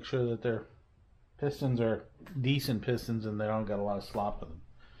rings. Make sure that their pistons are decent pistons and they don't got a lot of slop in them.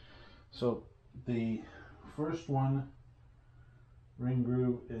 So the first one ring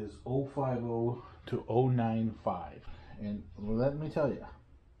groove is 050 to 095. And let me tell you,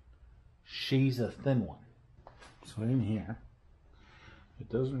 she's a thin one. So in here, it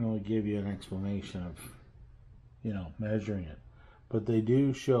doesn't really give you an explanation of, you know, measuring it. But they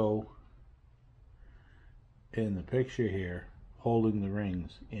do show in the picture here holding the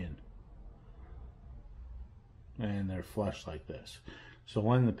rings in. And they're flush like this. So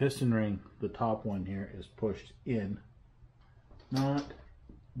when the piston ring, the top one here, is pushed in, not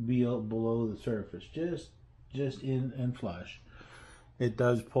below the surface, just in and flush, it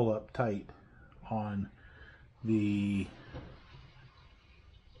does pull up tight on the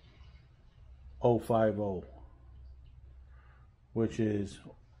 050. Which is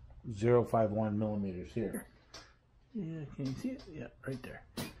 0.51 millimeters here. Yeah, can you see it? Yeah, right there.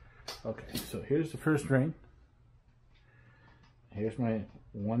 Okay, so here's the first ring. Here's my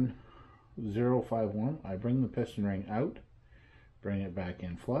 1051. I bring the piston ring out, bring it back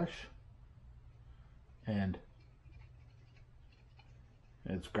in flush, and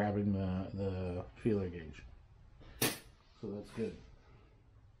it's grabbing the feeler gauge. So that's good.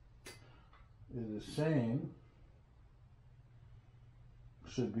 It is saying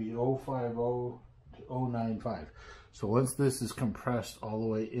should be 050 to 095. So once this is compressed all the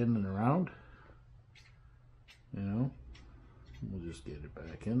way in and around, you know, we'll just get it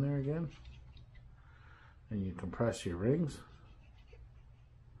back in there again. And you compress your rings.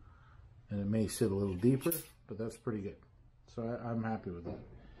 And it may sit a little deeper, but that's pretty good. So I'm happy with that.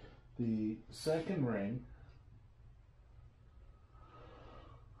 The second ring,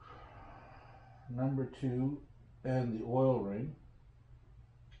 number 2, and the oil ring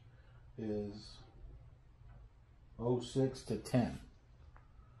is 06 to 10.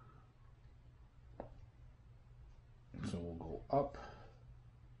 So we'll go up.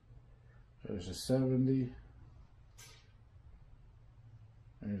 There's a 70.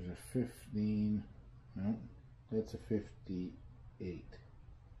 There's a 15. No, that's a 58.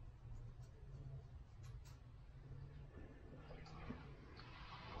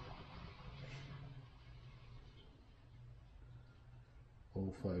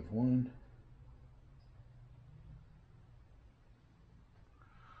 Oh, 051.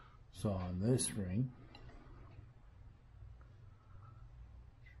 So on this ring,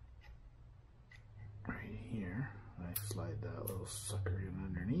 right here, I slide that little sucker in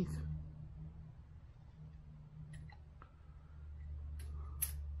underneath.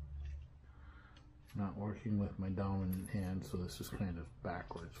 Not working with my dominant hand, so this is kind of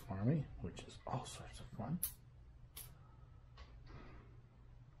backwards for me, which is all sorts of fun.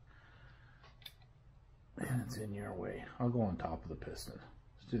 And it's in your way. I'll go on top of the piston.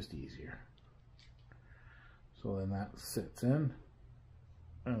 It's just easier. So then that sits in.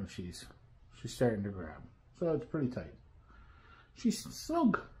 Oh, she's starting to grab. So it's pretty tight. She's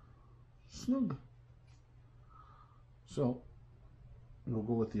snug. Snug. So We'll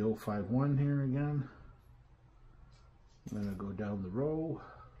go with the 051 here again. I'm going to go down the row.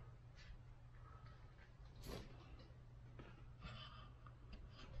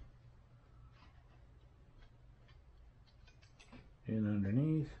 In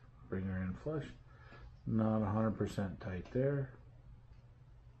underneath, bring her in flush. Not 100% tight there.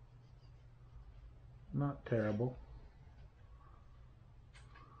 Not terrible.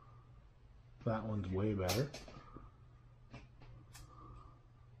 That one's way better.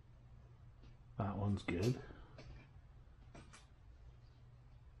 That one's good.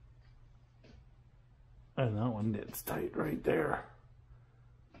 And that one gets tight right there.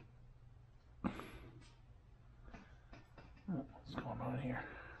 What's going on here?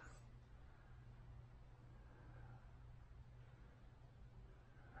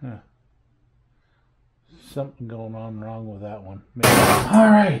 Huh. Something going on wrong with that one. All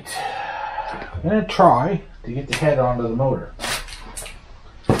right. I'm going to try to get the head onto the motor.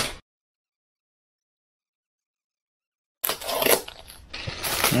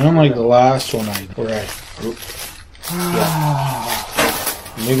 Unlike the last one,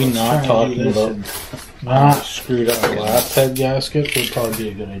 maybe not talking about not screwed up the last head gasket would probably be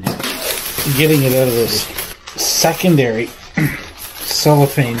a good idea. Getting it out of this secondary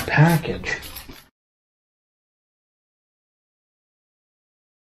cellophane package.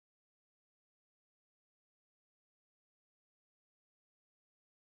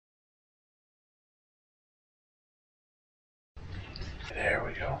 There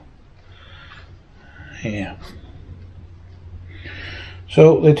we go. Yeah.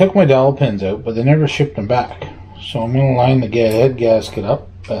 So they took my dowel pins out, but they never shipped them back. So I'm going to line the head gasket up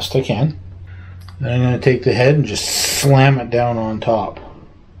best I can. Then I'm going to take the head and just slam it down on top.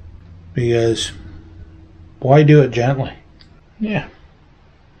 Because why do it gently? Yeah.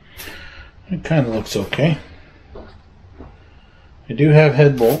 It kind of looks okay. I do have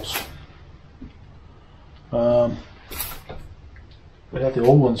head bolts. I got the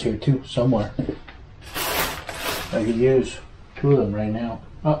old ones here too, somewhere. I could use 2 of them right now.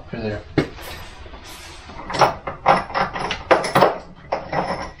 Oh, they're there.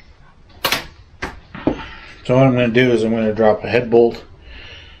 So what I'm going to do is I'm going to drop a head bolt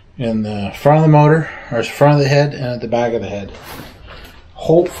in the front of the motor, or front of the head, and at the back of the head.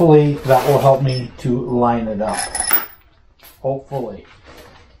 Hopefully that will help me to line it up. Hopefully.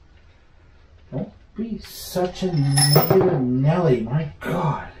 Don't be such a negative Nelly, my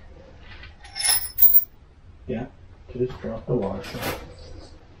God. Yeah, just drop the washer.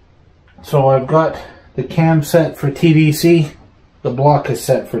 So I've got the cam set for TDC. The block is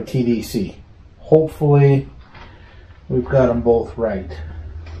set for TDC. Hopefully we've got them both right.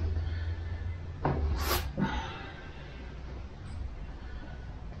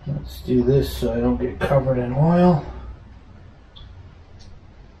 Let's do this so I don't get covered in oil.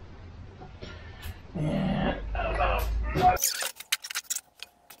 And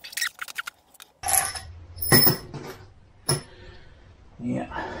yeah,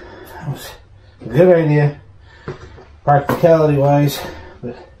 that was a good idea, practicality wise,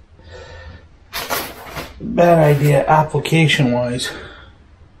 but bad idea application wise.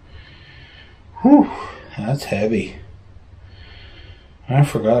 Whew, that's heavy. I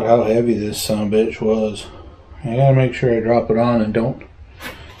forgot how heavy this son of a bitch was. I gotta make sure I drop it on and don't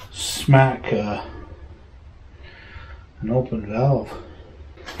smack an open valve.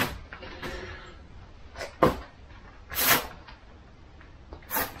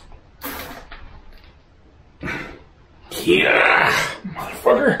 Yeah,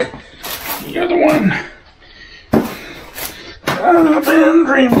 motherfucker, you're the one I've been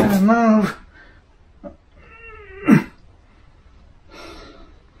dreaming of.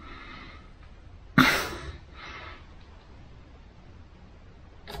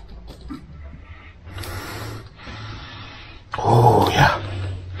 Oh yeah.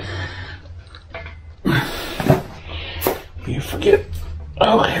 You forget.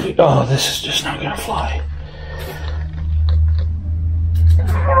 Oh heavy. Oh, this is just not gonna fly.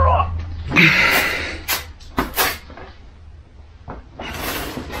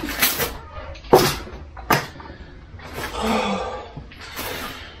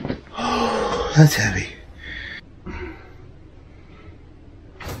 That's heavy.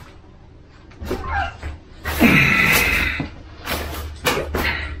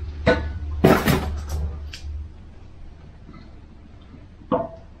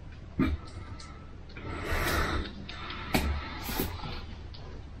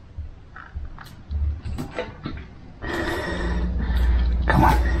 Come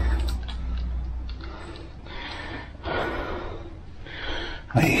on.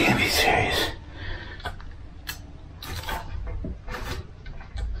 Are you gonna be serious?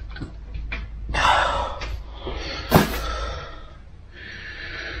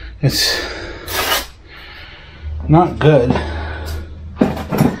 It's not good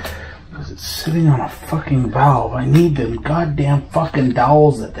because it's sitting on a fucking valve. I need the goddamn fucking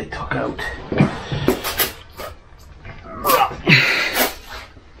dowels that they took out.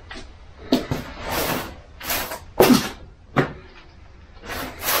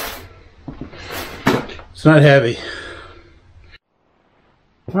 It's not heavy.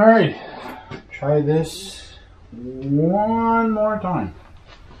 All right, try this one more time.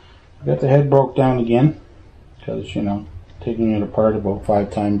 I got the head broke down again because, you know, taking it apart about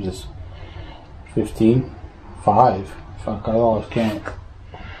 5 times is 15. 5. Fuck, I lost count.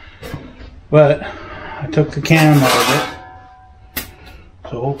 But I took the cam out of it,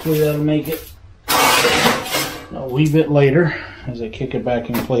 so hopefully that'll make it a wee bit later as I kick it back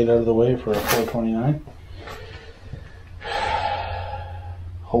and plate out of the way for a 429.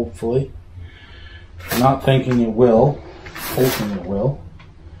 Hopefully. Not thinking it will. Hoping it will.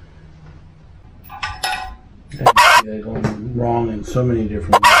 They're going wrong in so many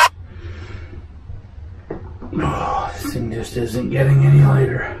different ways. Oh, this thing just isn't getting any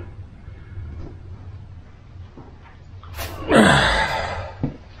lighter.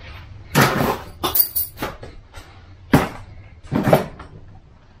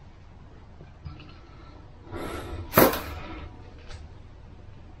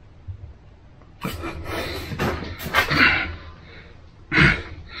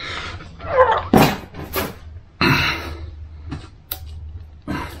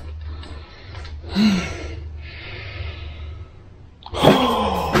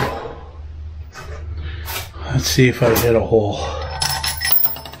 Let's see if I hit a hole.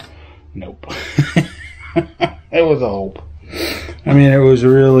 Nope. It was a hope. I mean, it was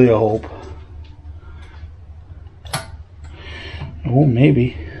really a hope. Oh,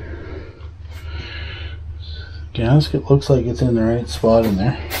 maybe. Gasket looks like it's in the right spot in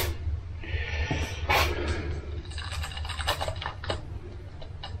there.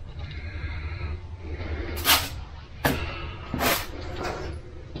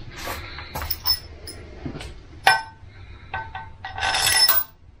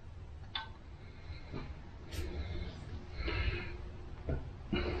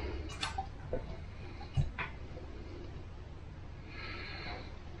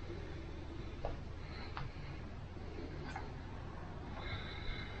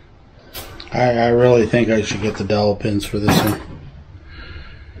 I really think I should get the dowel pins for this one.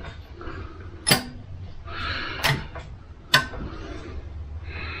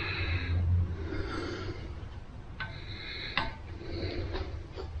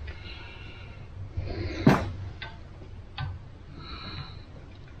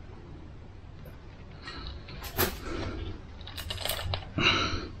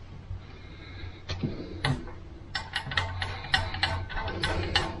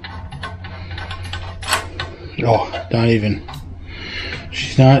 Oh, not even.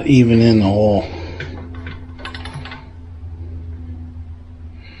 She's not even in the hole.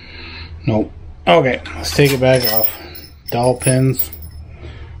 Nope. Okay, let's take it back off. Dowel pins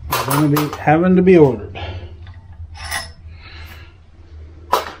are going to be having to be ordered.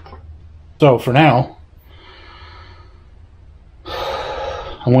 So for now,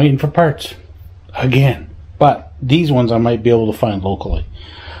 I'm waiting for parts again. But these ones I might be able to find locally.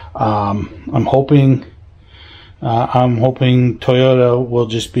 I'm hoping Toyota will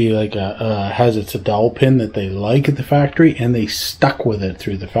just be like has a dowel pin that they like at the factory and they stuck with it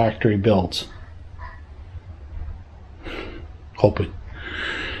through the factory builds. Hoping.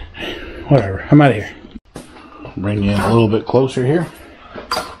 Whatever. I'm out of here. Bring you in a little bit closer here.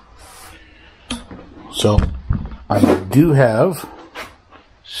 So I do have,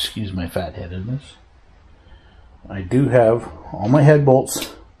 excuse my fat-headedness, I do have all my head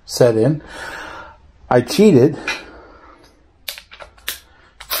bolts set in. I cheated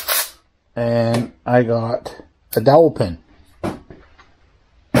and I got a dowel pin.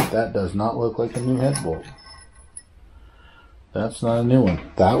 That does not look like a new head bolt. That's not a new one.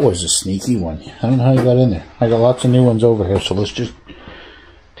 That was a sneaky one. I don't know how you got in there. I got lots of new ones over here, so let's just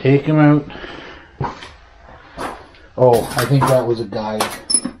take them out. Oh, I think that was a guide.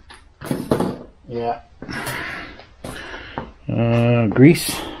 Yeah.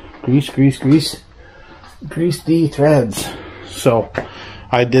 Grease the threads. So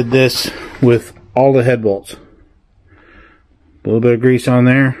I did this with all the head bolts. A little bit of grease on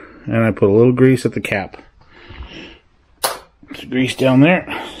there, and I put a little grease at the cap. Some grease down there.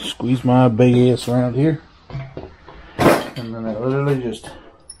 Squeeze my big ass around here, and then I literally just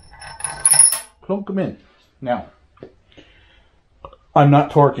plunk them in. Now, I'm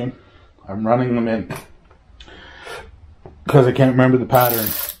not torquing. I'm running them in because I can't remember the pattern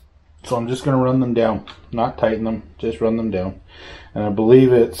So I'm just going to run them down, not tighten them, just run them down. And I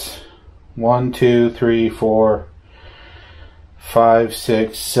believe it's 1, 2, 3, 4, 5,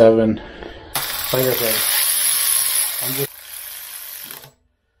 6, 7. Like I said, I'm just,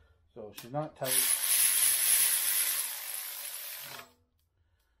 so she's not tight.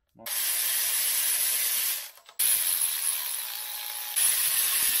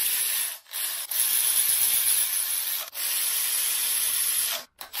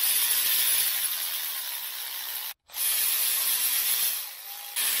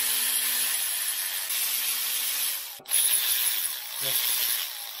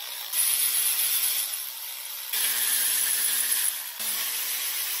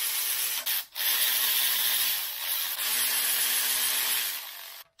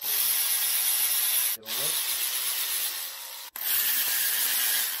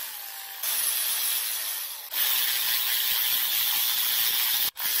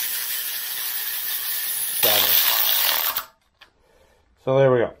 So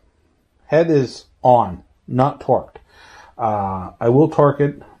there we go. Head is on, not torqued. I will torque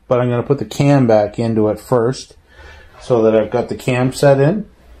it, but I'm going to put the cam back into it first so that I've got the cam set in.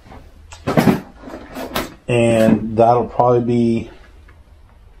 And that'll probably be,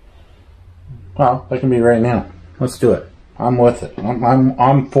 well, that can be right now. Let's do it. I'm with it.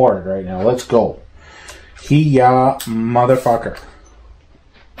 I'm for it right now. Let's go. He-ya, motherfucker.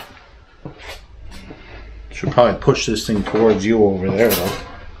 Should probably push this thing towards you over there, though.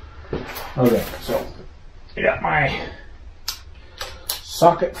 Okay, so I got my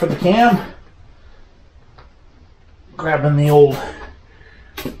socket for the cam. Grabbing the old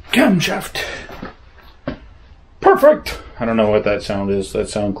camshaft. Perfect! I don't know what that sound is. That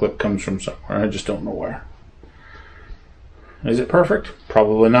sound clip comes from somewhere. I just don't know where. Is it perfect?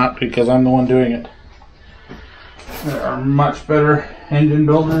 Probably not, because I'm the one doing it. There are much better engine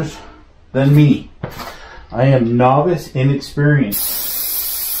builders than me. I am novice, inexperienced.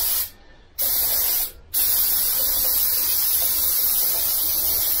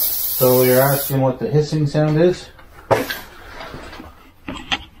 So you're asking what the hissing sound is?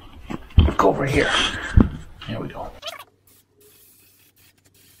 Go over here. Here we go.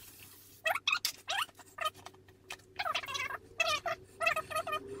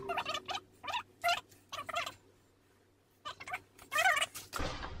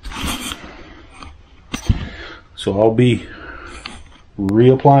 So I'll be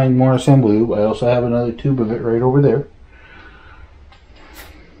reapplying more assembly lube. I also have another tube of it right over there.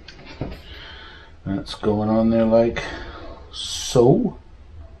 That's going on there like so.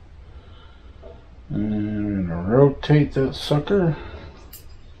 And I'm going to rotate that sucker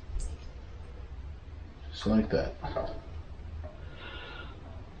just like that.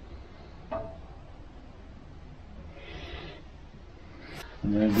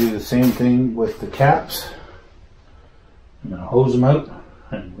 I'm going to do the same thing with the caps. I'm going to hose them out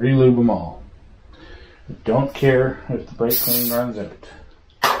and re-lube them all. I don't care if the brake clean runs out.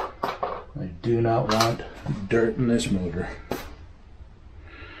 I do not want dirt in this motor.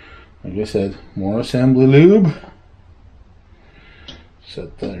 Like I said, more assembly lube.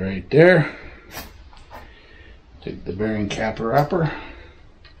 Set that right there. Take the bearing capper upper.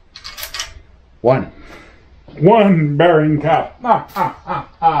 One bearing cap.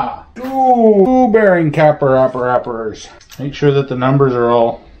 Two bearing capper uppers. Make sure that the numbers are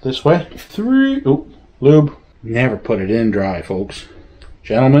all this way. 3. Oh, lube. Never put it in dry, folks.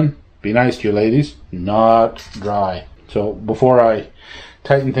 Gentlemen, be nice to your ladies. Not dry. So before I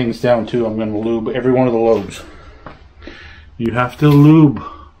tighten things down too, I'm going to lube every one of the lobes. You have to lube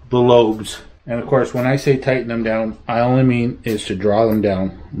the lobes. And of course, when I say tighten them down, I only mean is to draw them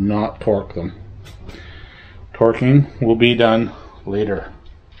down, not torque them. Torquing will be done later.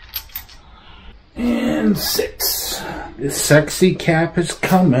 And 6. This sexy cap is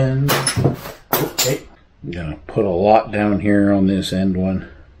coming. Okay. I'm going to put a lot down here on this end one.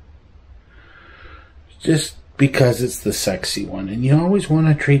 Just because it's the sexy one. And you always want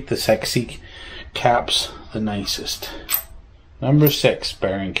to treat the sexy caps the nicest. Number 6,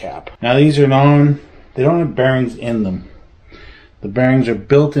 bearing cap. Now these are they don't have bearings in them. The bearings are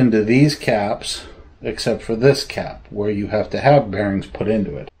built into these caps, except for this cap, where you have to have bearings put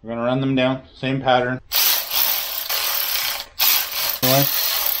into it. We're going to run them down, same pattern. Anyway,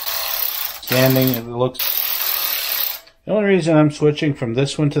 standing, it looks... The only reason I'm switching from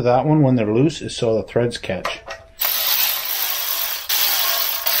this one to that one when they're loose is so the threads catch.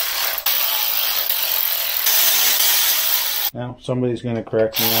 Now, somebody's going to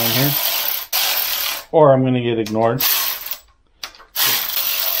correct me on here. Or I'm going to get ignored.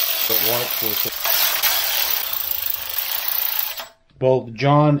 But watch this. both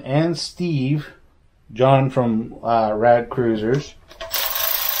John and Steve, John from Rad Cruisers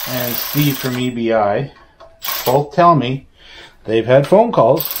and Steve from EBI, both tell me they've had phone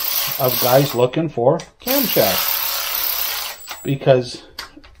calls of guys looking for camshafts because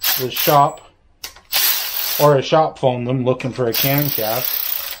the shop, or a shop phoned them looking for a camshaft,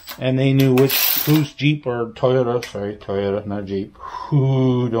 and they knew whose Jeep or Toyota, sorry, Toyota, not Jeep.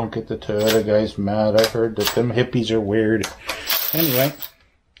 Ooh, don't get the Toyota guys mad. I heard that them hippies are weird. Anyway,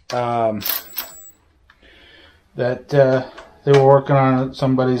 that they were working on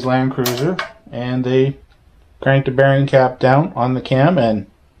somebody's Land Cruiser, and they cranked the bearing cap down on the cam and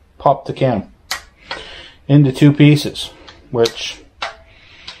popped the cam into two pieces, which,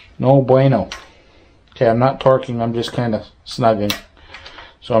 no bueno. Okay, I'm not torquing, I'm just kind of snugging.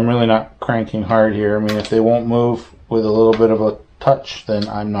 So I'm really not cranking hard here. I mean, if they won't move with a little bit of a touch, then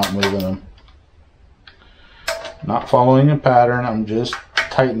I'm not moving them. Not following a pattern, I'm just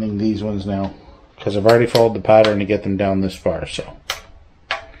tightening these ones now, because I've already followed the pattern to get them down this far, so.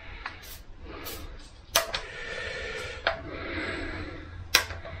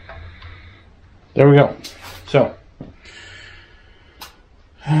 There we go. So,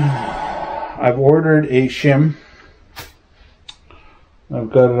 I've ordered a shim. I've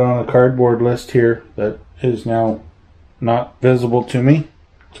got it on a cardboard list here that is now not visible to me.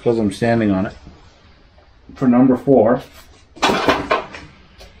 It's because I'm standing on it. For number 4,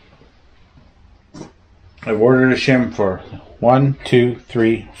 I've ordered a shim for 1, 2,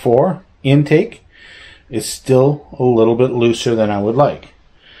 3, 4. Intake is still a little bit looser than I would like.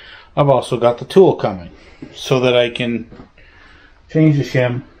 I've also got the tool coming so that I can change the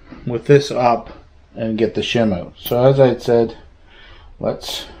shim with this up and get the shim out. So as I had said,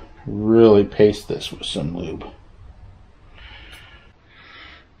 let's really paste this with some lube.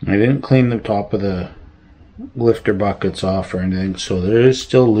 I didn't clean the top of the lifter buckets off or anything, so there is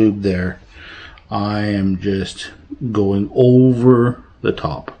still lube there. I am just going over the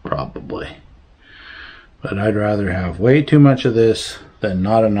top probably. But I'd rather have way too much of this than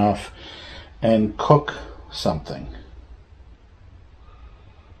not enough and cook something.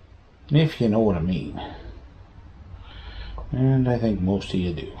 If you know what I mean. And I think most of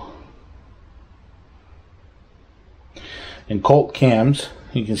you do. In Colt cams,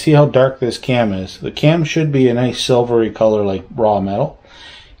 you can see how dark this cam is. The cam should be a nice silvery color like raw metal.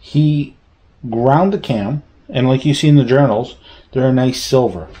 He ground the cam, and like you see in the journals, they're a nice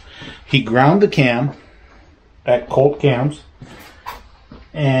silver. He ground the cam at Colt cams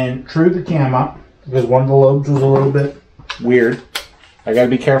and trued the cam up because one of the lobes was a little bit weird. I gotta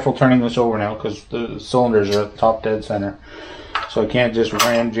be careful turning this over now because the cylinders are at the top dead center. So I can't just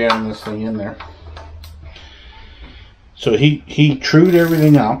ram jam this thing in there. So he trued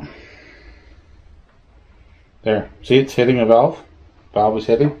everything up. There. See, it's hitting a valve. Valve is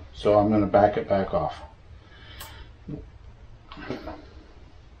hitting. So I'm going to back it back off.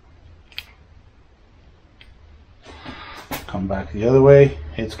 Come back the other way.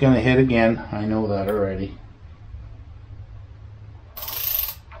 It's going to hit again. I know that already.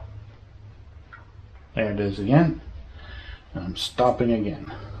 There it is again. And I'm stopping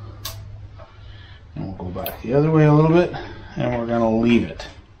again. And we'll go back the other way a little bit, and we're going to leave it.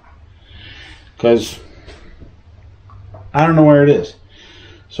 Because I don't know where it is.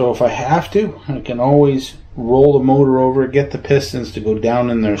 So if I have to, I can always roll the motor over, get the pistons to go down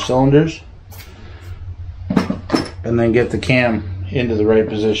in their cylinders, and then get the cam into the right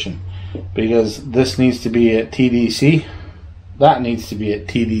position. Because this needs to be at TDC, that needs to be at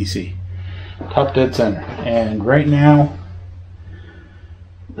TDC. Top dead center. And right now,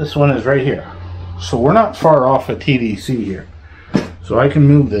 this one is right here. So we're not far off at TDC here. So I can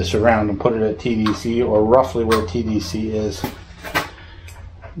move this around and put it at TDC, or roughly where TDC is.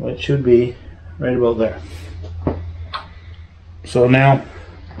 It should be right about there. So now,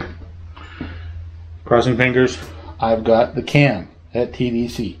 crossing fingers, I've got the cam at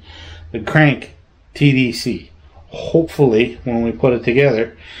TDC. The crank, TDC. Hopefully, when we put it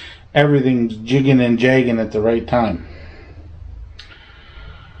together, everything's jigging and jagging at the right time.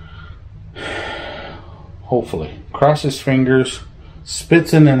 Hopefully. Cross his fingers,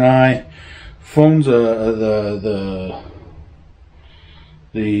 spits in an eye, phones the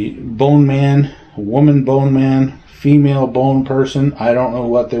bone man, woman bone man, female bone person. I don't know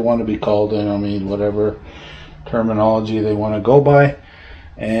what they want to be called, and I mean whatever terminology they want to go by.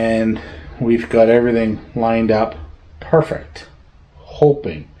 And we've got everything lined up perfect.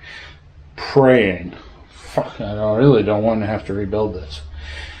 Hoping, praying. Fuck, I really don't want to have to rebuild this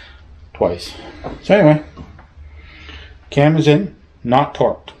twice. So anyway, cam is in, not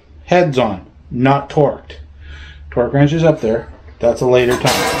torqued. Head's on, not torqued. Torque wrench is up there. that's a later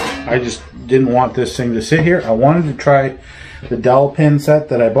time. I just didn't want this thing to sit here. I wanted to try the dowel pin set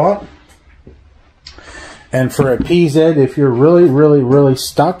that I bought. And for a PZ, if you're really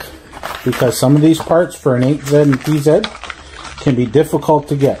stuck, because some of these parts for an 8Z and PZ can be difficult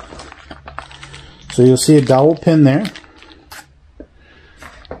to get. So you'll see a dowel pin there.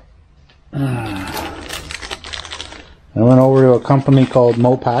 I went over to a company called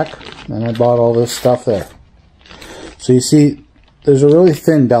Mopac and I bought all this stuff there. So you see, there's a really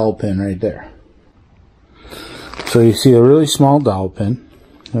thin dowel pin right there. So you see a really small dowel pin.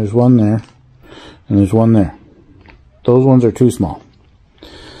 There's one there and there's one there. Those ones are too small.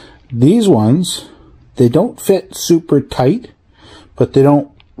 These ones, they don't fit super tight, but they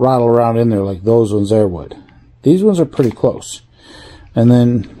don't rattle around in there like those ones there would. These ones are pretty close. And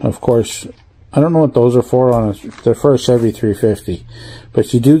then, of course, I don't know what those are for. They're for a Chevy 350.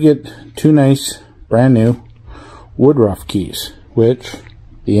 But you do get two nice, brand new Woodruff keys, which,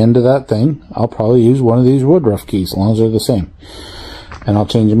 the end of that thing, I'll probably use one of these Woodruff keys, as long as they're the same. And I'll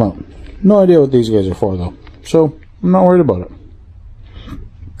change them out. No idea what these guys are for, though. So, I'm not worried about it.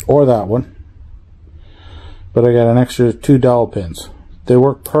 Or that one. But I got an extra 2 dowel pins. They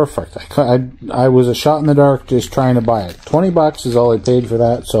work perfect. I was a shot in the dark just trying to buy it. 20 bucks is all I paid for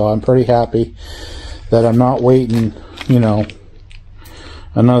that, so I'm pretty happy that I'm not waiting, you know,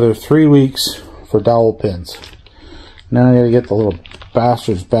 another 3 weeks for dowel pins. Now I gotta get the little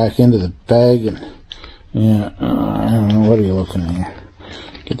bastards back into the bag and, yeah, I don't know, what are you looking at here?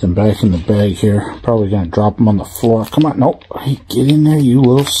 Get them back in the bag here. Probably gonna drop them on the floor. Come on, nope. Hey, get in there, you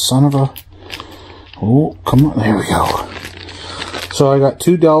little son of a... Oh, come on, there we go. So I got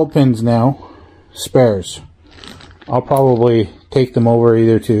 2 dowel pins now, spares. I'll probably take them over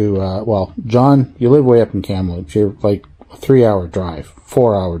either to, well, John, you live way up in Kamloops. You're like a 3-hour drive,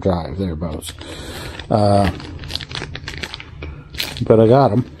 4-hour drive, thereabouts. But I got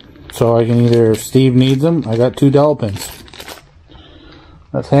them. So I can either, if Steve needs them, I got 2 dowel pins.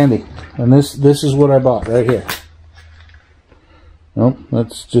 That's handy. And this is what I bought right here. Nope,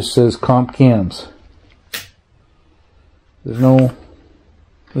 that just says comp cams. There's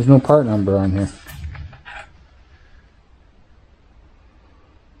no part number on here.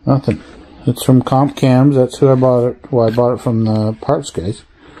 Nothing. It's from Comp Cams. That's who I bought it. Well, I bought it from the parts guys.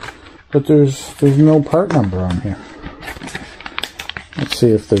 But there's no part number on here. Let's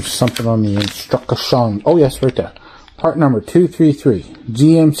see if there's something on the instruction. Oh yes, right there. Part number 233.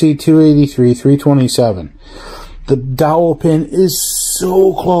 GMC 283 327. The dowel pin is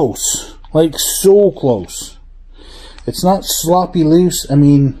so close. Like so close. It's not sloppy loose. I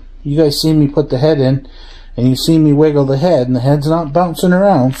mean, you guys see me put the head in, and you see me wiggle the head, and the head's not bouncing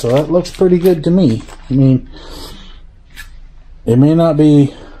around, so that looks pretty good to me. I mean, it may not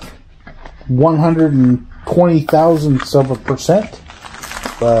be 120 thousandths of a percent,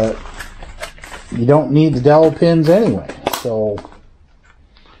 but you don't need the dowel pins anyway. So,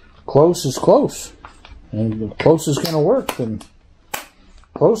 close is close. And if close is going to work, then...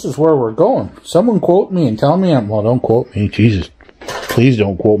 close is where we're going. Someone quote me and tell me well, don't quote me. Jesus. Please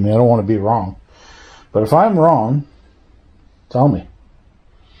don't quote me. I don't want to be wrong. But if I'm wrong, tell me.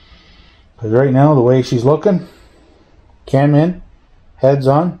 Because right now, the way she's looking, cam in, heads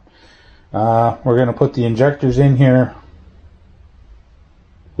on. We're going to put the injectors in here.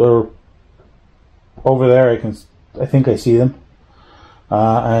 They're over there. I think I see them.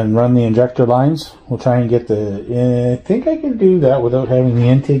 And run the injector lines. We'll try and get I think I can do that without having the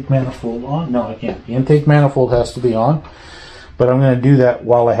intake manifold on. No, I can't. The intake manifold has to be on. But I'm going to do that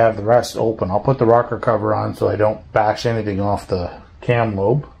while I have the rest open. I'll put the rocker cover on so I don't bash anything off the cam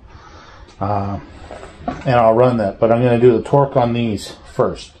lobe. And I'll run that. But I'm going to do the torque on these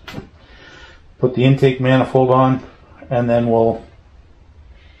first. Put the intake manifold on. And then we'll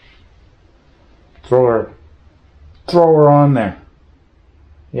throw her on there.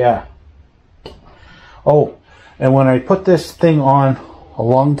 Yeah. Oh, and when I put this thing on a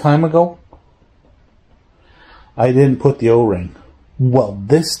long time ago, I didn't put the O-ring. Well,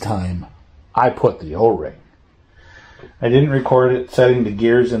 this time, I put the O-ring. I didn't record it setting the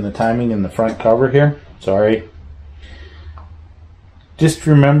gears and the timing in the front cover here. Sorry. Just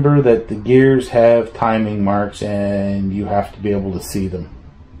remember that the gears have timing marks and you have to be able to see them.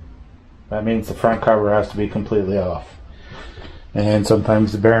 That means the front cover has to be completely off. And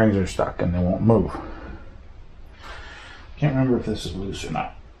sometimes the bearings are stuck and they won't move. Can't remember if this is loose or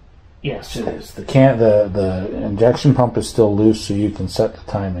not. Yes, it is. The injection pump is still loose, so you can set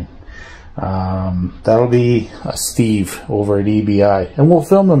the timing. That'll be a Steve over at EBI, and we'll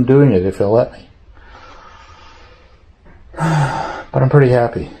film them doing it if he'll let me. But I'm pretty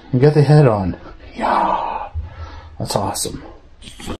happy. We got the head on. Yeah, that's awesome.